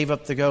as he gave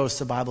up the ghost,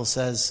 the Bible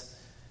says,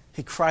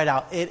 he cried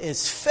out, it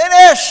is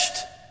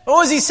finished! What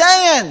was he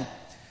saying?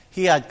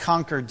 He had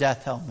conquered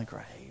death, hell, and the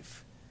grave.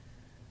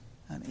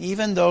 And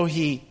even though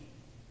we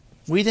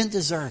didn't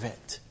deserve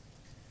it,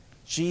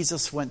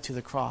 Jesus went to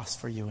the cross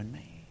for you and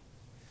me.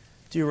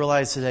 Do you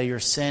realize today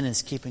your sin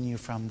is keeping you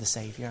from the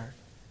Savior?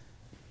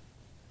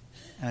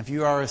 And if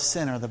you are a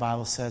sinner, the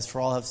Bible says, for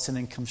all have sinned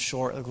and come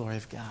short of the glory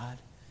of God.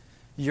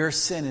 Your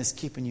sin is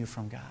keeping you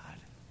from God.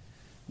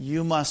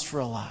 You must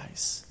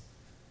realize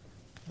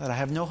that I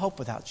have no hope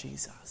without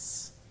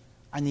Jesus.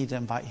 I need to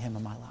invite him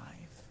in my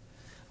life.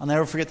 I'll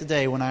never forget the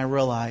day when I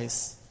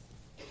realized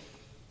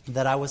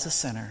that I was a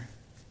sinner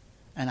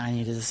and I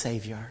needed a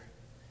Savior.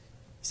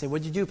 You say,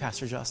 what did you do,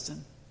 Pastor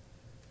Justin?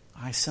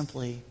 I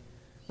simply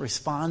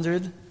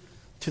responded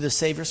to the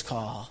Savior's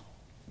call.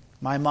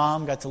 My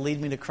mom got to lead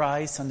me to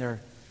Christ under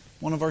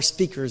one of our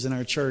speakers in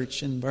our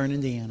church in Bern,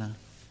 Indiana.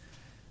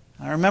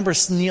 I remember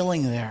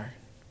kneeling there,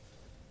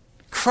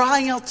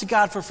 crying out to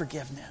God for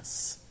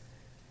forgiveness.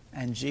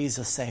 And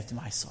Jesus saved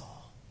my soul.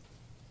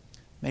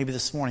 Maybe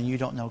this morning you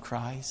don't know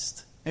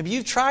Christ. Maybe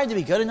you've tried to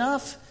be good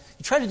enough.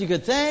 You tried to do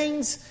good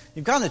things.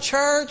 You've gone to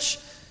church.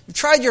 You've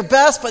tried your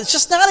best, but it's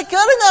just not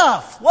good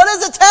enough. What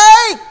does it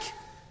take?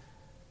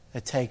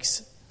 It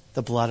takes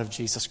the blood of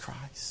Jesus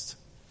Christ.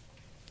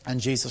 And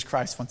Jesus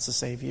Christ wants to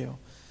save you.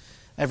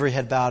 Every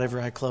head bowed,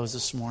 every eye closed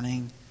this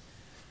morning.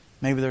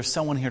 Maybe there's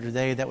someone here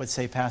today that would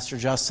say, Pastor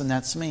Justin,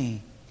 that's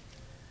me.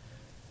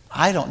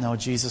 I don't know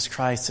Jesus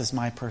Christ as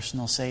my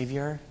personal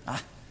Savior.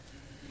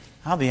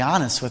 I'll be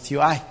honest with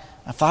you. I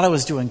thought I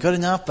was doing good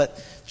enough,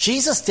 but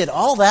Jesus did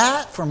all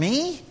that for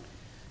me.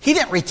 He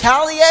didn't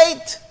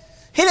retaliate.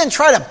 He didn't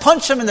try to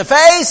punch him in the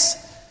face.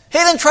 He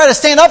didn't try to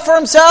stand up for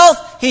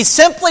himself. He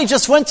simply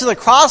just went to the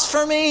cross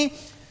for me.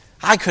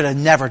 I could have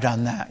never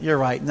done that. You're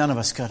right. None of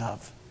us could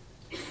have.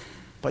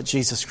 But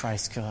Jesus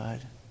Christ could.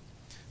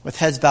 With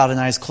heads bowed and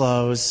eyes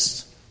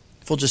closed,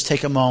 if we'll just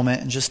take a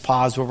moment and just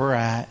pause where we're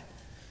at.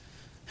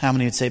 How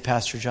many would say,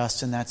 Pastor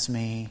Justin, that's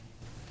me?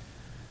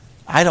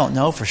 I don't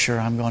know for sure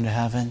I'm going to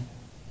heaven,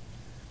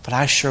 but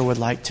I sure would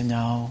like to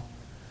know.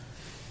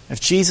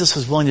 If Jesus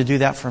was willing to do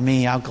that for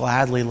me, I'll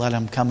gladly let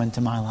him come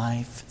into my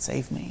life and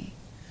save me.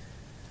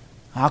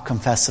 I'll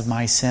confess of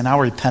my sin. I'll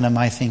repent of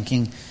my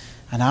thinking.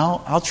 And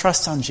I'll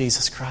trust on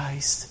Jesus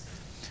Christ.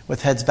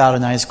 With heads bowed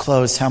and eyes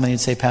closed, how many would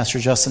say, Pastor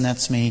Justin,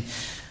 that's me?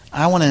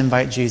 I want to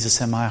invite Jesus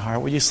in my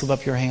heart. Would you slip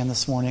up your hand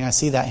this morning? I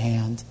see that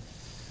hand.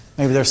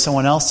 Maybe there's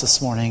someone else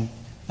this morning.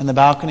 In the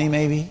balcony,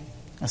 maybe?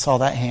 I saw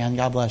that hand.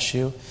 God bless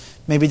you.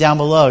 Maybe down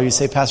below, you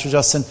say, Pastor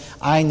Justin,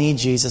 I need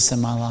Jesus in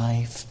my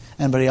life.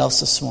 Anybody else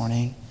this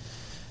morning?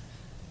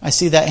 I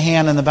see that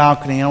hand in the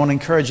balcony, and I want to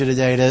encourage you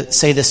today to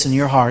say this in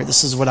your heart.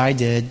 This is what I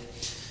did.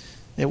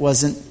 It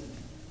wasn't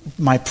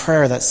my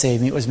prayer that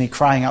saved me. It was me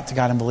crying out to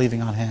God and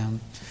believing on him.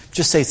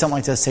 Just say something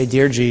like this. Say,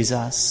 Dear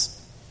Jesus,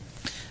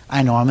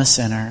 I know I'm a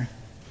sinner,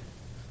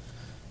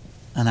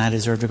 and I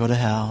deserve to go to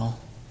hell.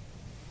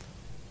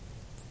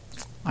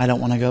 I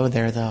don't want to go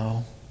there,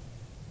 though.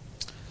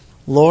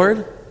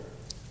 Lord,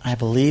 I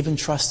believe and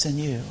trust in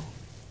you.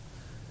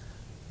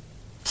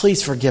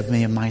 Please forgive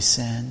me of my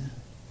sin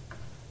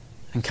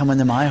and come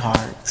into my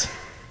heart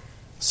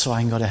so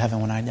I can go to heaven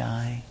when I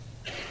die.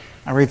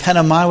 I repent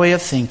of my way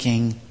of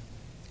thinking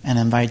and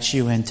invite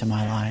you into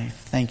my life.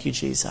 Thank you,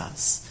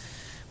 Jesus.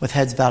 With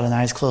heads bowed and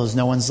eyes closed,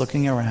 no one's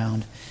looking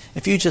around.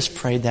 If you just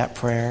prayed that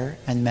prayer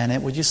and meant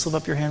it, would you slip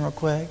up your hand real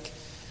quick?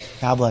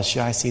 God bless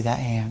you. I see that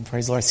hand.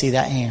 Praise the Lord. I see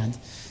that hand.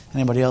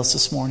 Anybody else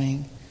this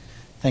morning?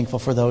 Thankful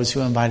for those who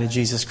invited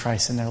Jesus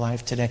Christ in their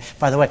life today.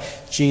 By the way,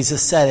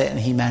 Jesus said it and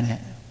he meant it.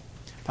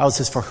 The Bible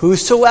says, for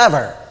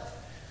whosoever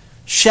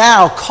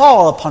shall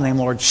call upon him,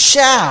 Lord,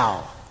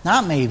 shall,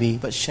 not maybe,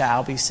 but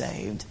shall be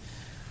saved.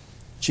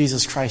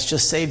 Jesus Christ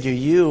just saved you.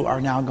 You are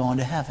now going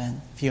to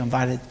heaven if you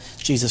invited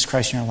Jesus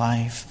Christ in your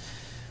life.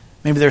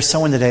 Maybe there's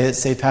someone today that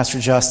say, Pastor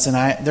Justin,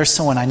 there's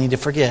someone I need to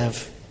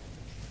forgive.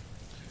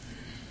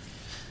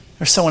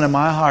 There's someone in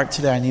my heart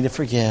today I need to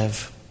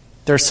forgive.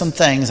 There's some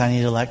things I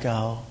need to let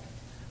go.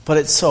 But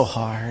it's so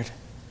hard.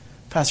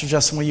 Pastor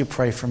Justin, will you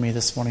pray for me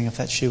this morning? If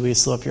that's you, will you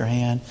slip up your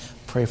hand?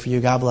 Pray for you.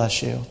 God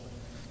bless you.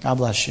 God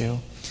bless you.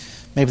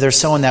 Maybe there's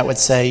someone that would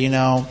say,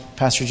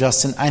 Pastor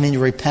Justin, I need to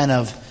repent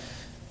of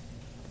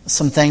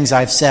some things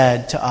I've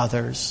said to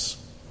others.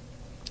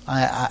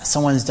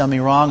 Someone's done me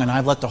wrong and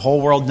I've let the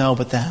whole world know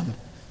but them.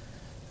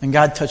 And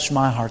God touched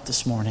my heart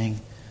this morning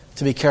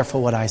to be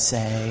careful what I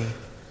say.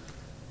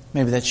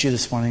 Maybe that's you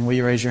this morning. Will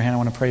you raise your hand? I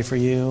want to pray for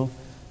you.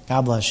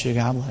 God bless you.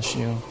 God bless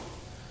you.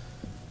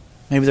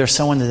 Maybe there's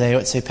someone today who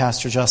would say,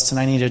 Pastor Justin,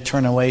 I need to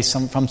turn away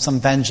from some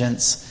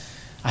vengeance.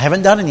 I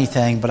haven't done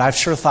anything, but I've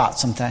sure thought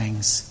some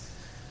things.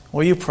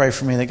 Will you pray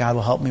for me that God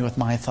will help me with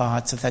my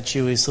thoughts? If that's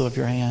you, will you slip up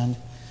your hand?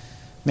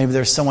 Maybe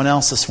there's someone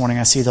else this morning,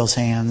 I see those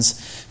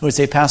hands, who would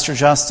say, Pastor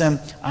Justin,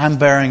 I'm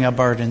bearing a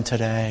burden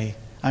today.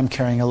 I'm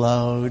carrying a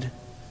load.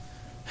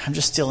 I'm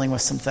just dealing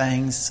with some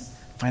things,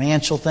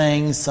 financial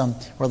things, some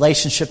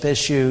relationship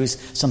issues,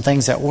 some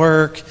things at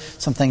work,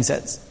 some things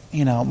at,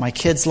 my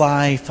kid's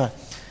life.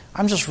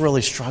 I'm just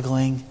really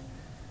struggling.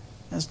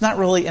 It's not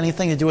really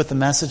anything to do with the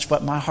message,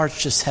 but my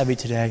heart's just heavy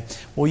today.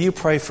 Will you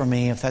pray for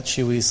me? If that's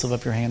you, will you slip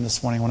up your hand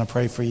this morning? I want to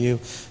pray for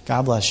you.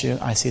 God bless you.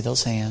 I see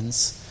those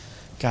hands.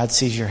 God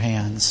sees your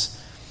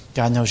hands.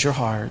 God knows your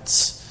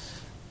hearts.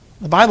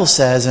 The Bible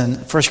says in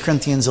 1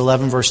 Corinthians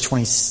 11, verse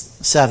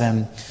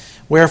 27,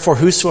 Wherefore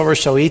whosoever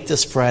shall eat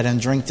this bread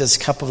and drink this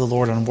cup of the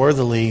Lord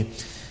unworthily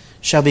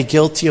shall be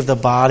guilty of the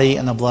body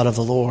and the blood of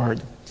the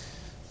Lord.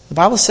 The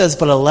Bible says,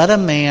 But let a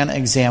man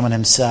examine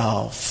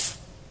himself.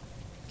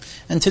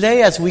 And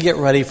today, as we get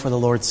ready for the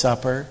Lord's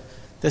Supper,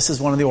 this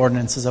is one of the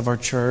ordinances of our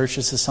church.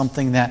 This is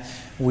something that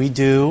we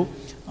do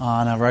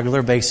on a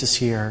regular basis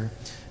here.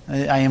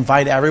 I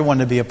invite everyone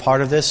to be a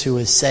part of this who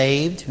is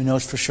saved, who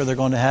knows for sure they're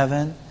going to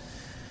heaven.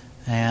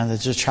 and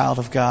as a child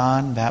of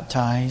God,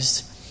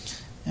 baptized.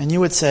 And you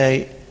would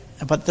say,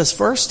 but this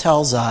verse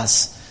tells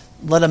us,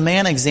 let a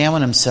man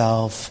examine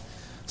himself,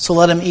 so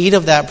let him eat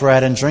of that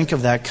bread and drink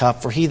of that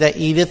cup. For he that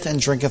eateth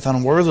and drinketh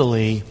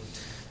unworthily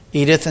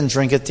eateth and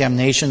drinketh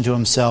damnation to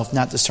himself,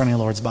 not discerning the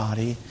Lord's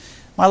body.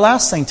 My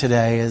last thing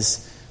today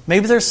is,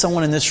 maybe there's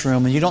someone in this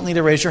room, and you don't need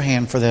to raise your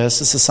hand for this.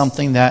 This is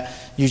something that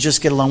you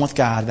just get along with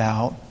God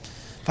about.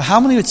 But how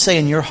many would say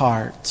in your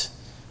heart,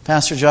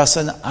 Pastor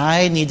Justin,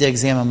 I need to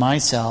examine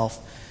myself,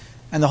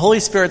 and the Holy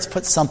Spirit's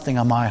put something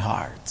on my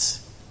heart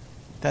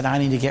that I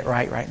need to get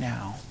right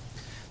now.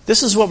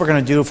 This is what we're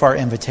going to do for our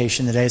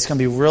invitation today. It's going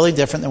to be really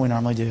different than we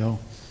normally do.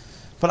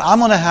 But I'm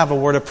going to have a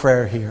word of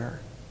prayer here.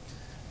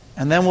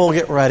 And then we'll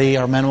get ready.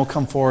 Our men will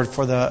come forward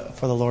for the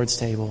Lord's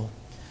table.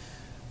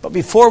 But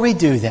before we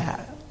do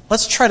that,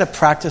 let's try to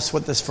practice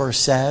what this verse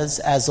says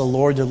as the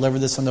Lord delivered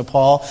this unto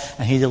Paul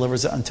and he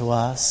delivers it unto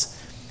us.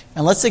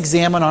 And let's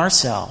examine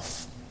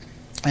ourselves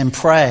and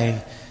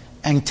pray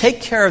and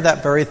take care of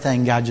that very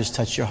thing God just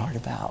touched your heart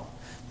about.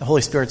 The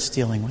Holy Spirit's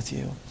dealing with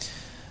you.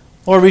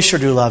 Lord, we sure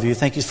do love you.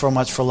 Thank you so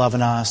much for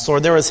loving us.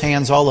 Lord, there was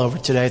hands all over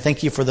today.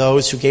 Thank you for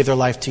those who gave their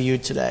life to you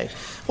today.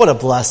 What a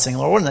blessing,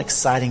 Lord. What an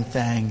exciting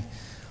thing.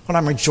 Lord,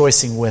 I'm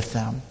rejoicing with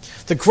them.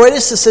 The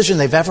greatest decision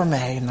they've ever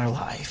made in their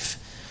life.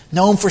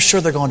 Knowing for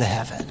sure they're going to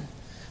heaven.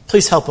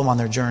 Please help them on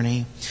their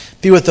journey.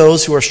 Be with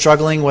those who are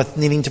struggling with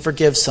needing to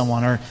forgive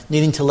someone or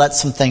needing to let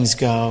some things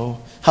go.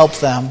 Help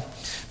them.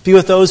 Be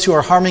with those who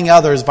are harming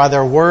others by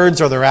their words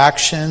or their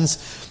actions.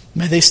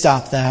 May they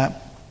stop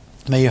that.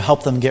 May you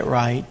help them get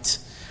right.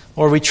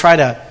 Lord, we try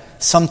to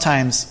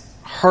sometimes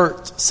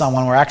hurt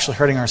someone. We're actually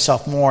hurting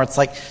ourselves more. It's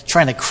like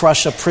trying to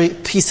crush a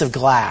piece of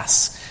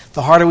glass.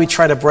 The harder we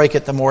try to break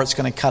it, the more it's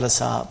going to cut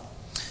us up.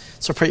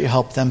 So pray you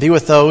help them. Be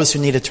with those who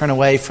need to turn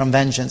away from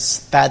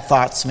vengeance, bad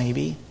thoughts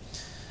maybe.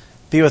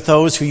 Be with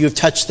those who you've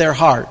touched their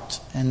heart,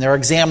 and they're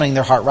examining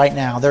their heart right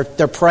now.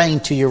 They're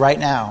praying to you right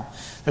now.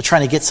 They're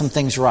trying to get some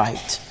things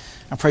right.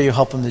 I pray you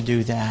help them to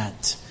do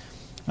that.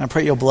 And I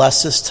pray you'll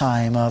bless this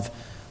time of,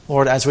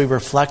 Lord, as we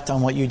reflect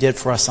on what you did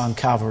for us on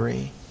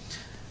Calvary.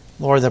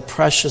 Lord, the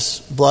precious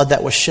blood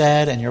that was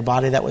shed and your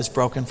body that was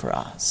broken for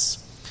us.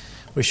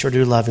 We sure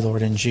do love you,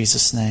 Lord, in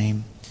Jesus'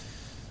 name.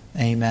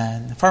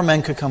 Amen. If our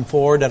men could come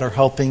forward that are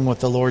helping with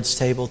the Lord's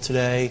table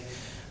today,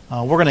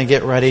 we're going to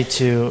get ready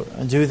to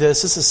do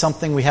this. This is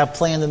something we have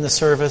planned in the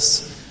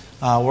service.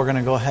 We're going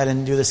to go ahead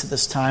and do this at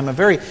this time. A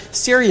very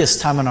serious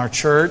time in our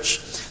church.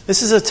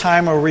 This is a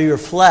time where we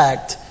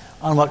reflect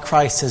on what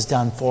Christ has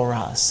done for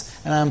us.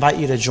 And I invite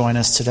you to join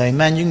us today.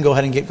 Men, you can go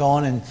ahead and get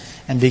going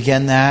and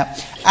begin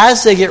that.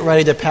 As they get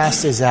ready to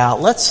pass these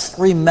out, let's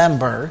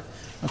remember,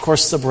 of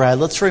course, the bread.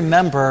 Let's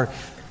remember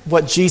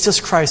what Jesus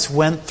Christ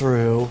went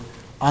through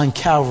on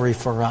Calvary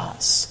for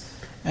us.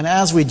 And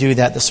as we do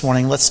that this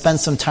morning, let's spend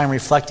some time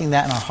reflecting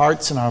that in our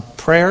hearts and our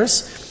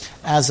prayers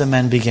as the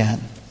men begin.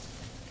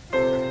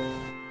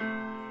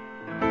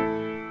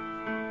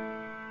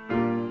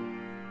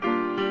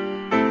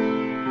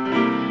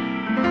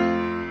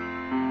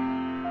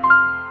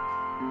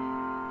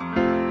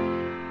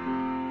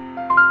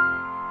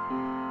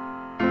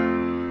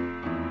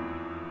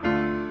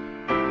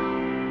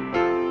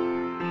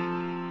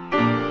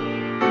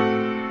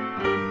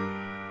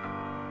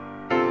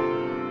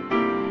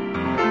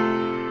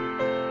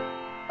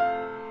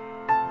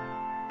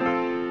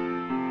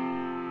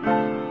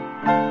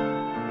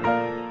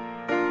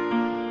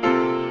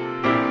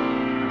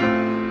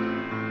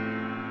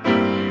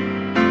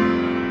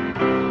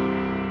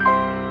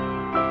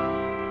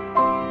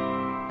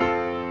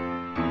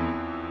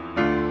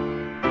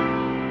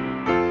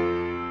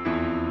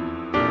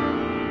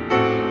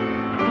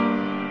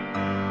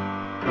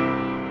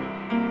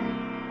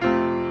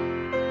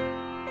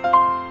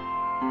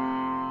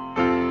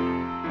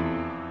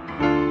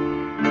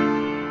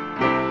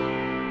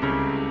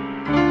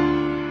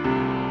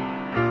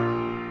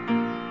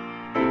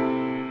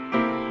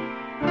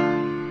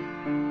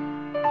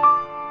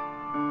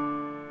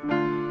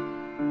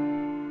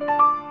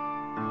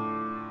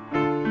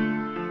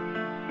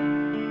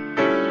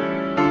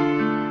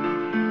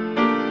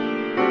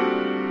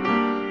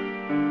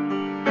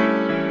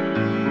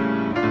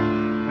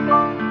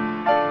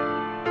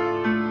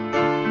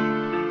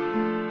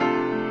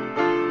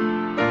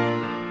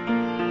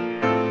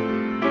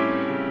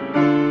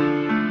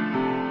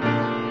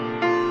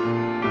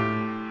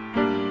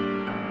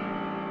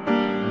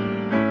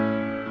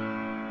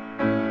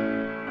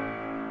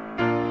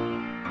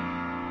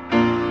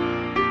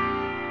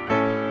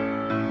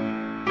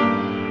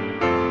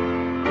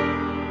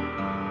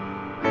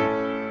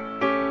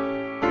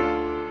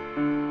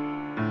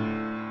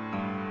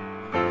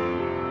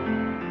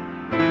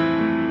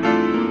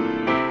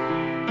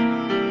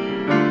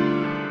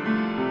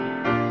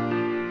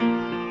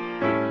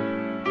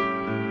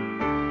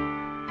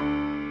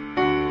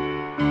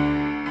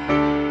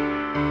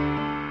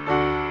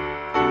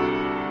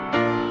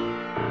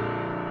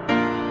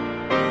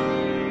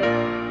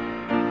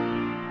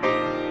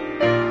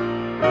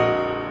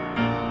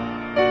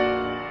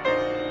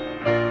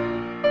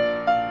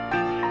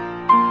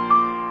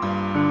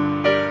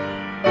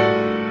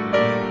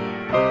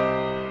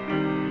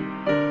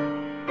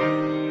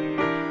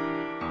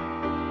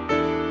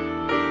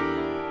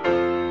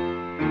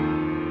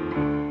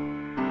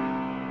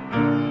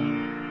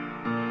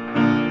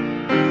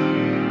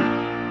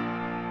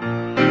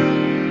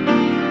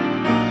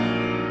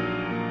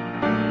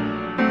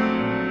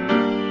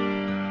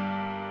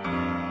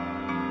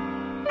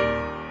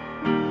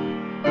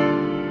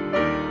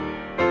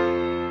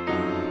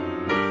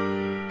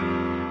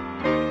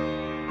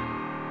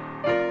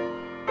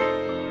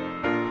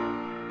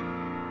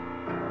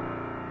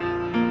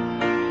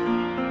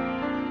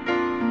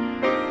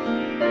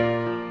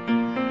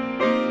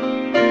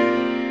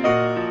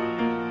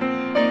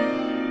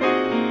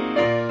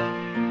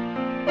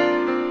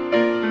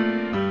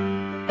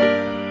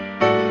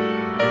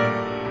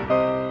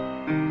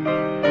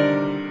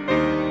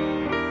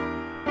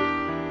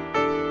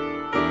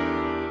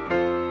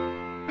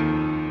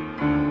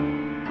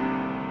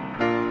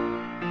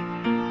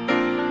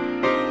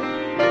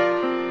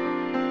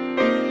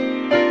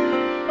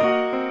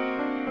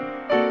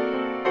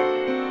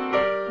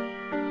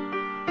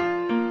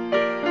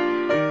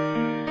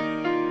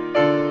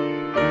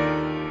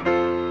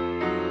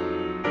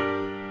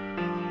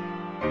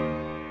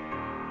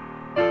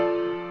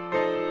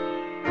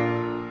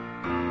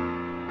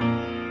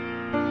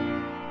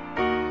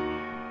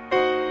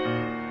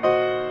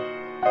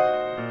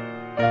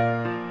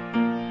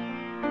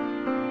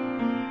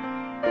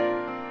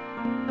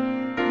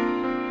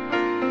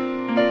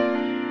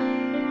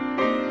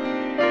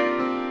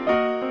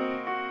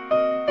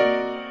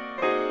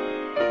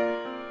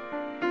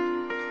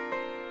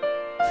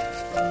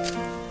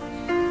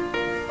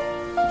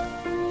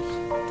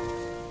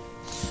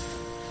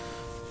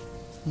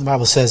 The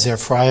Bible says,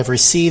 therefore, I have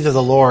received of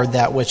the Lord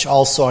that which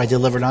also I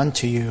delivered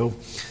unto you,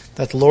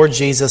 that the Lord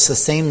Jesus, the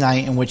same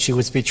night in which he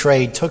was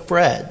betrayed, took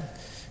bread.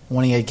 And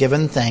when he had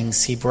given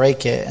thanks, he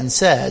brake it and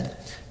said,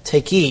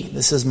 Take, eat,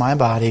 this is my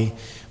body,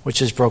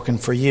 which is broken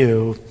for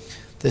you.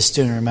 This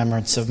do in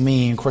remembrance of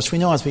me. And of course, we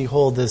know as we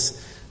hold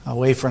this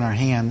wafer in our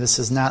hand, this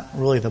is not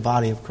really the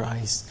body of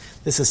Christ.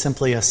 This is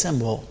simply a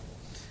symbol.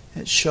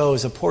 It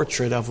shows a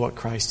portrait of what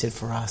Christ did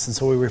for us. And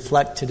so we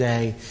reflect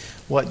today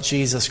what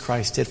Jesus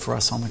Christ did for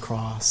us on the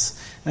cross.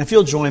 And if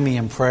you'll join me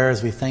in prayer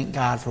as we thank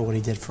God for what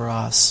he did for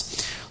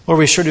us. Lord,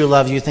 we sure do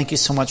love you. Thank you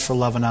so much for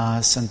loving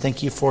us. And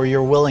thank you for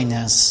your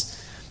willingness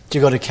to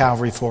go to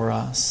Calvary for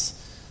us.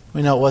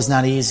 We know it was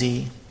not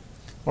easy.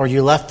 Lord,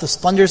 you left the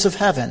splendors of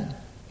heaven.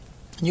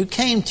 You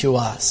came to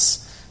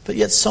us. But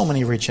yet so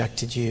many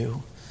rejected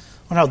you.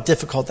 I wonder how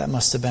difficult that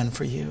must have been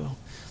for you.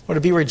 Lord,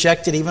 to be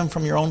rejected even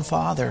from your own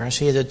Father as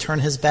he had to turn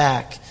his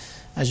back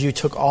as you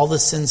took all the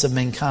sins of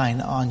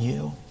mankind on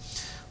you.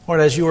 Lord,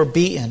 as you were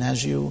beaten,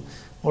 as you,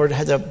 Lord,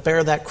 had to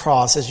bear that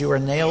cross, as you were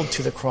nailed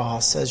to the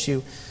cross, as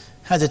you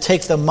had to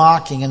take the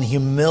mocking and the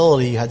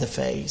humility you had to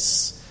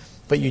face.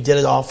 But you did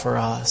it all for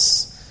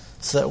us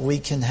so that we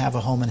can have a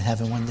home in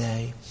heaven one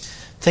day.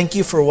 Thank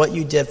you for what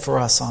you did for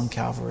us on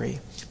Calvary.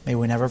 May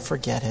we never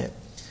forget it.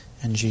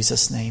 In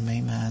Jesus' name,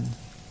 amen.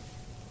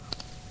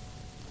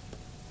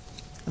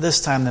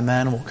 This time the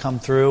men will come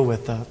through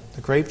with the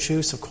grape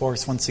juice, of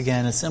course, once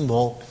again, a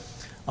symbol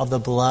of the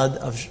blood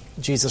of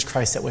Jesus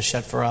Christ that was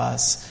shed for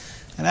us.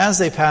 And as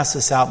they pass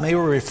this out, may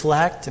we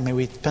reflect and may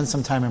we spend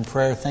some time in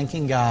prayer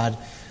thanking God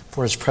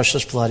for his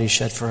precious blood he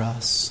shed for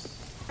us.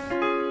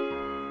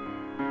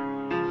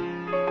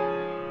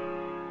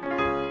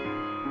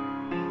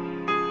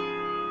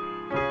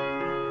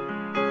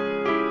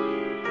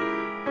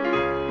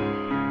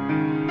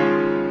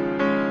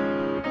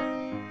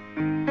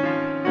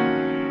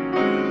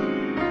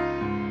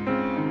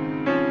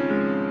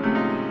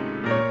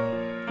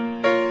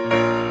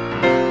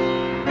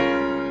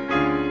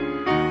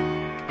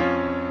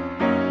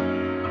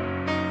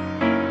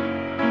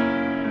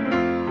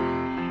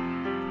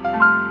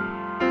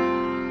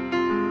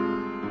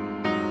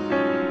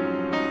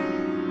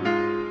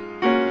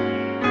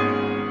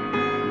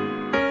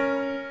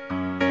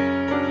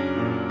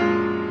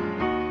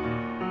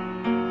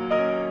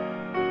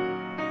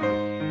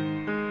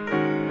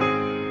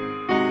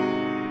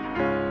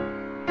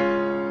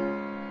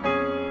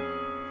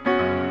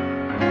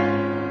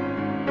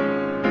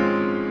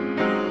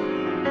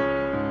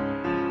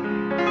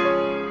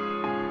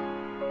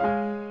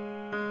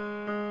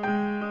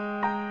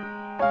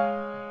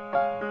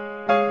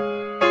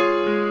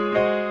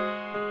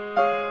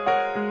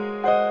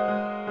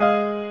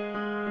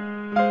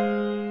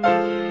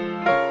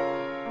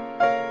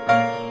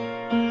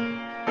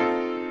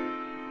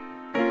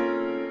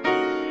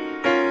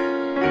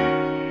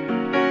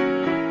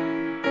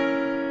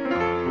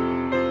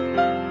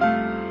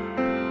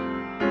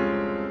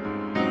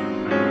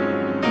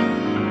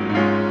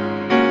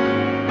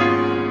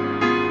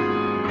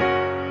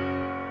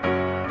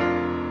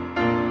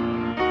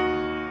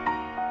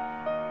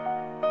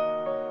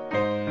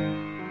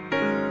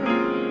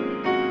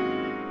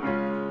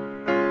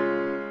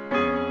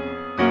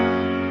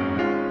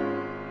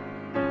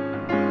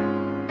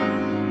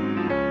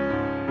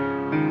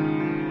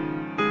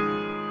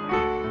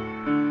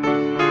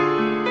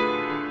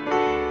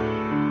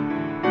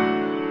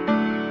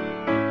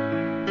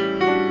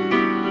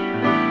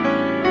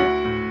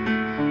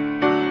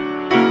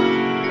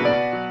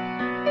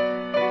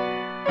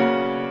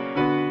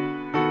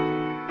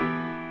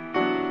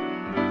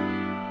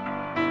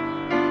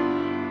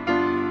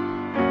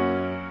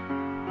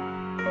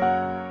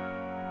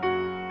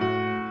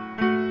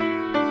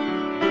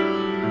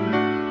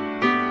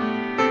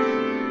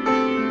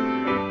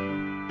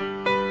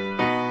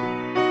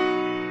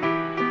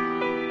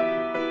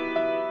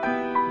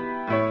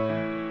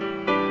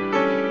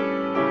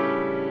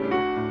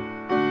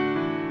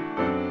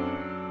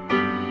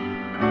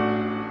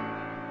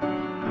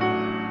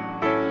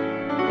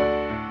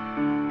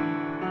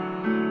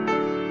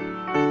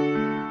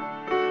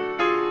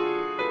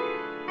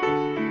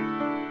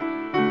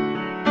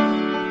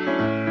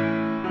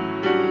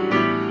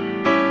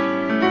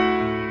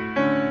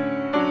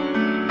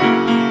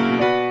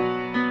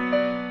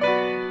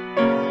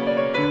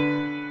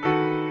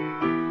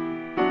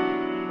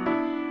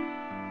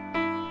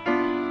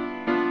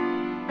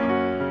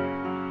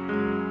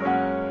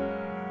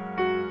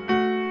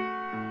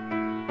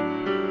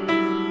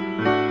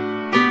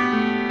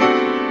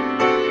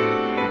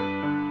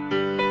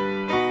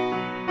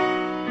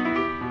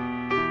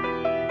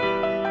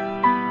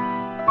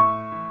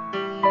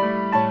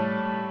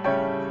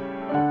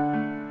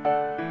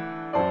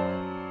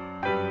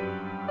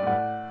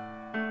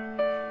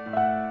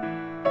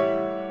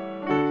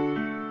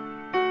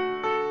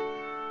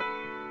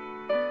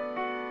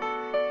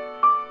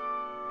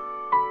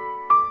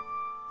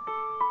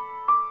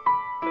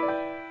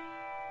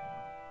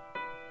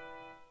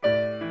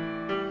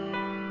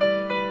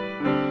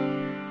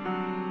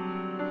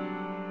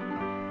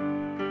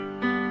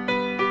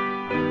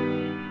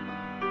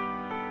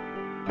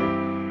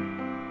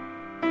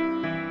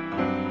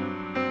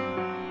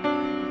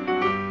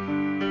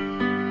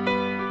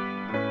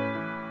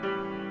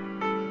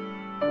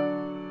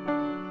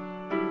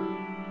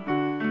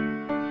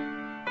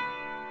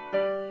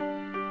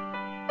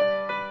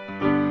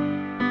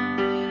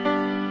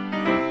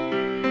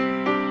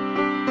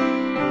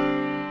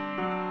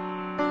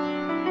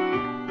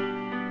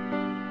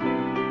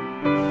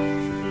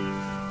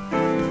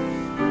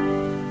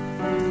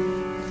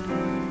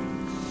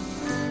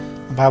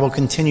 The Bible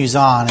continues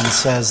on and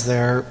says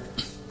there,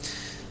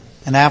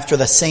 "And after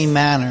the same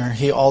manner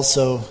he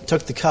also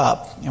took the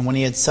cup, and when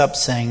he had supped,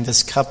 saying,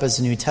 This cup is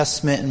the New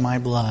Testament in my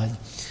blood.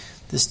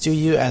 This do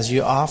you as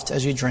oft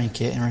as you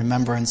drink it in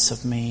remembrance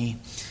of me."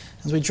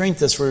 As we drink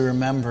this, we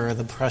remember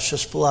the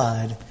precious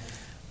blood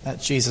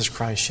that Jesus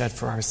Christ shed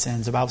for our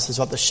sins. The Bible says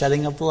about the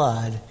shedding of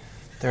blood,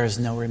 there is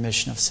no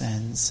remission of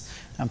sins.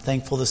 I'm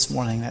thankful this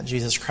morning that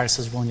Jesus Christ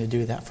is willing to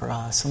do that for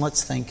us. And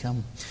let's thank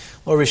Him.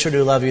 Lord, we sure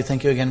do love you.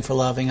 Thank you again for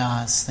loving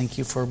us. Thank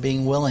you for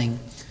being willing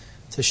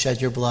to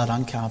shed your blood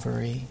on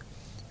Calvary.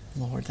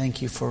 Lord,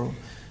 thank you for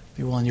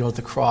being willing to go to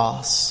the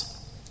cross.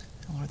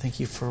 Lord, thank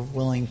you for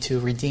willing to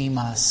redeem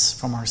us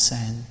from our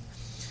sin.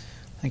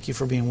 Thank you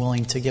for being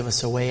willing to give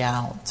us a way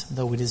out,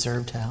 though we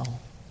deserved hell.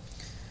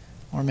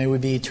 Or may we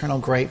be eternal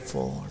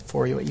grateful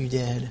for what you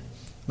did.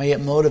 May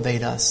it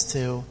motivate us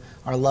to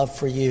our love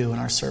for you and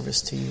our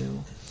service to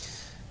you.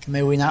 And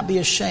may we not be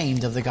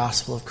ashamed of the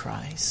gospel of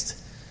Christ,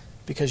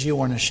 because you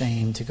weren't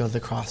ashamed to go to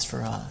the cross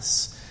for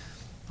us.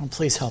 And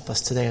please help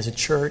us today as a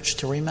church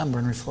to remember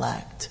and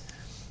reflect.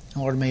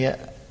 And Lord, may it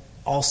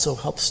also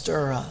help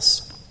stir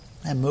us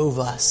and move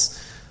us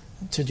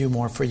to do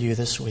more for you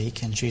this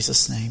week. In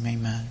Jesus' name,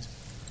 amen.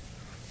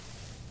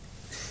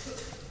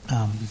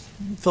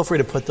 Feel free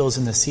to put those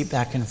in the seat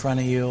back in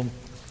front of you.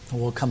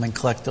 We'll come and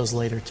collect those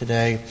later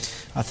today.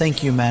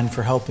 Thank you, men,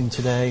 for helping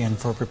today and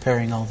for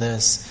preparing all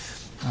this.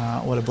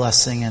 What a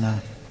blessing and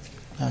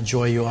a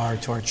joy you are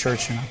to our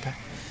church and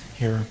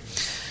here.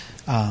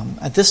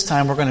 At this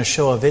time, we're going to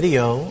show a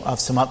video of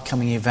some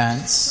upcoming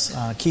events.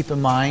 Keep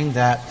in mind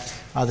that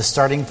the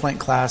Starting Point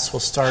class will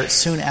start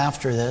soon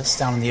after this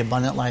down in the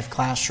Abundant Life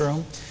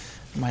classroom.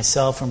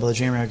 Myself and Brother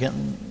Jamie are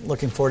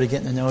looking forward to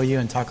getting to know you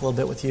and talk a little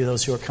bit with you,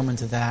 those who are coming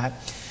to that.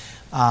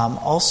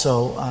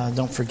 Also,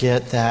 don't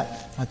forget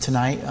that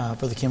tonight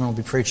Brother Cameron will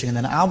be preaching, and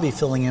then I'll be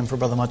filling in for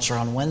Brother Mutcher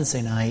on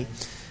Wednesday night.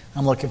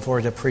 I'm looking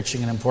forward to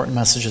preaching an important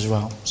message as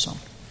well. So.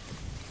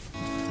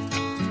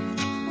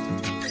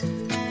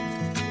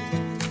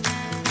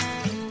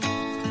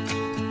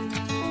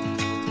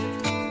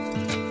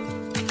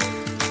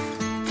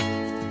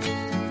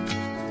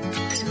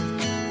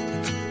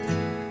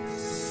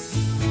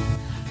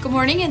 Good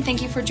morning, and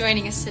thank you for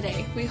joining us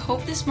today. We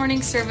hope this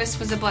morning's service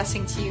was a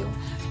blessing to you.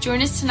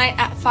 Join us tonight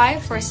at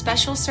 5 for a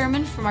special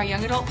sermon from our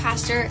young adult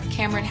pastor,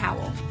 Cameron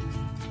Howell.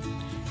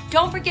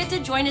 Don't forget to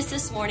join us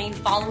this morning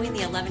following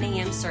the 11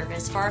 a.m.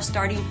 service for our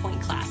Starting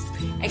Point class.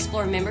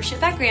 Explore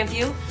membership at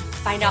Grandview,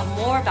 find out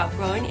more about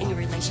growing in your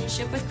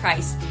relationship with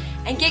Christ,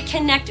 and get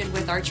connected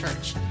with our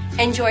church.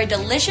 Enjoy a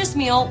delicious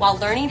meal while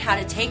learning how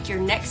to take your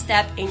next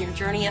step in your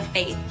journey of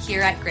faith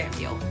here at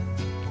Grandview.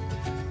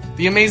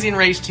 The Amazing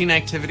Race teen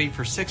activity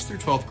for 6th through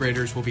 12th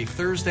graders will be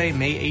Thursday,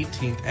 May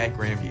 18th at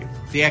Grandview.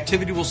 The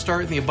activity will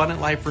start in the Abundant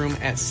Life room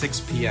at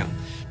 6 p.m.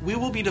 We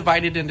will be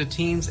divided into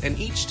teams, and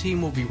each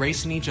team will be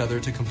racing each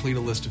other to complete a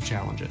list of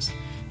challenges.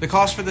 The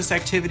cost for this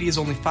activity is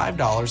only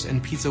 $5,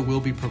 and pizza will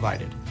be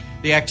provided.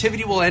 The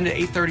activity will end at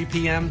 8:30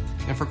 p.m.,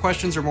 and for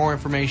questions or more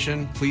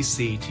information, please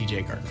see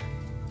TJ Gardner.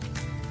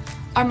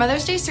 Our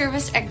Mother's Day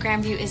service at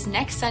Grandview is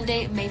next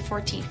Sunday, May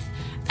 14th.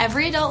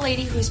 Every adult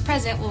lady who is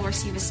present will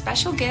receive a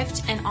special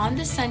gift, and on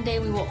this Sunday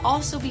we will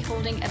also be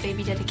holding a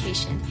baby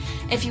dedication.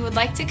 If you would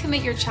like to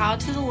commit your child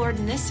to the Lord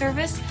in this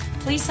service,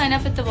 please sign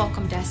up at the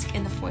welcome desk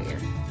in the foyer.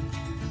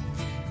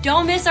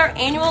 Don't miss our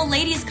annual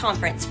Ladies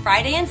Conference,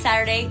 Friday and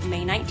Saturday,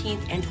 May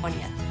 19th and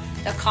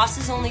 20th. The cost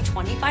is only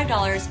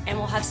 $25, and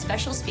we'll have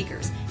special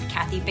speakers,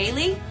 Kathy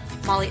Bailey,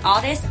 Molly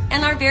Aldis,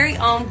 and our very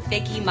own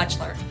Vicki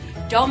Muchler.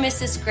 Don't miss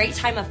this great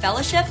time of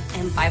fellowship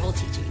and Bible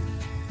teaching.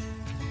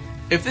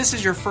 If this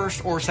is your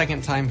first or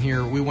second time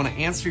here, we want to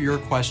answer your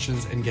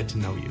questions and get to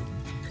know you.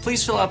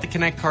 Please fill out the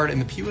Connect card in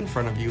the pew in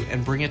front of you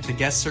and bring it to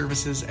guest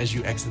services as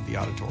you exit the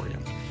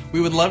auditorium.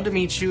 We would love to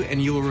meet you,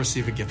 and you will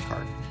receive a gift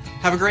card.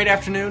 Have a great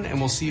afternoon, and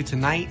we'll see you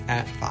tonight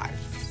at 5.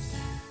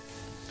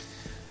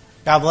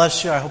 God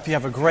bless you. I hope you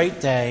have a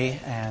great day,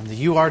 and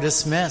you are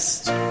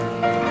dismissed.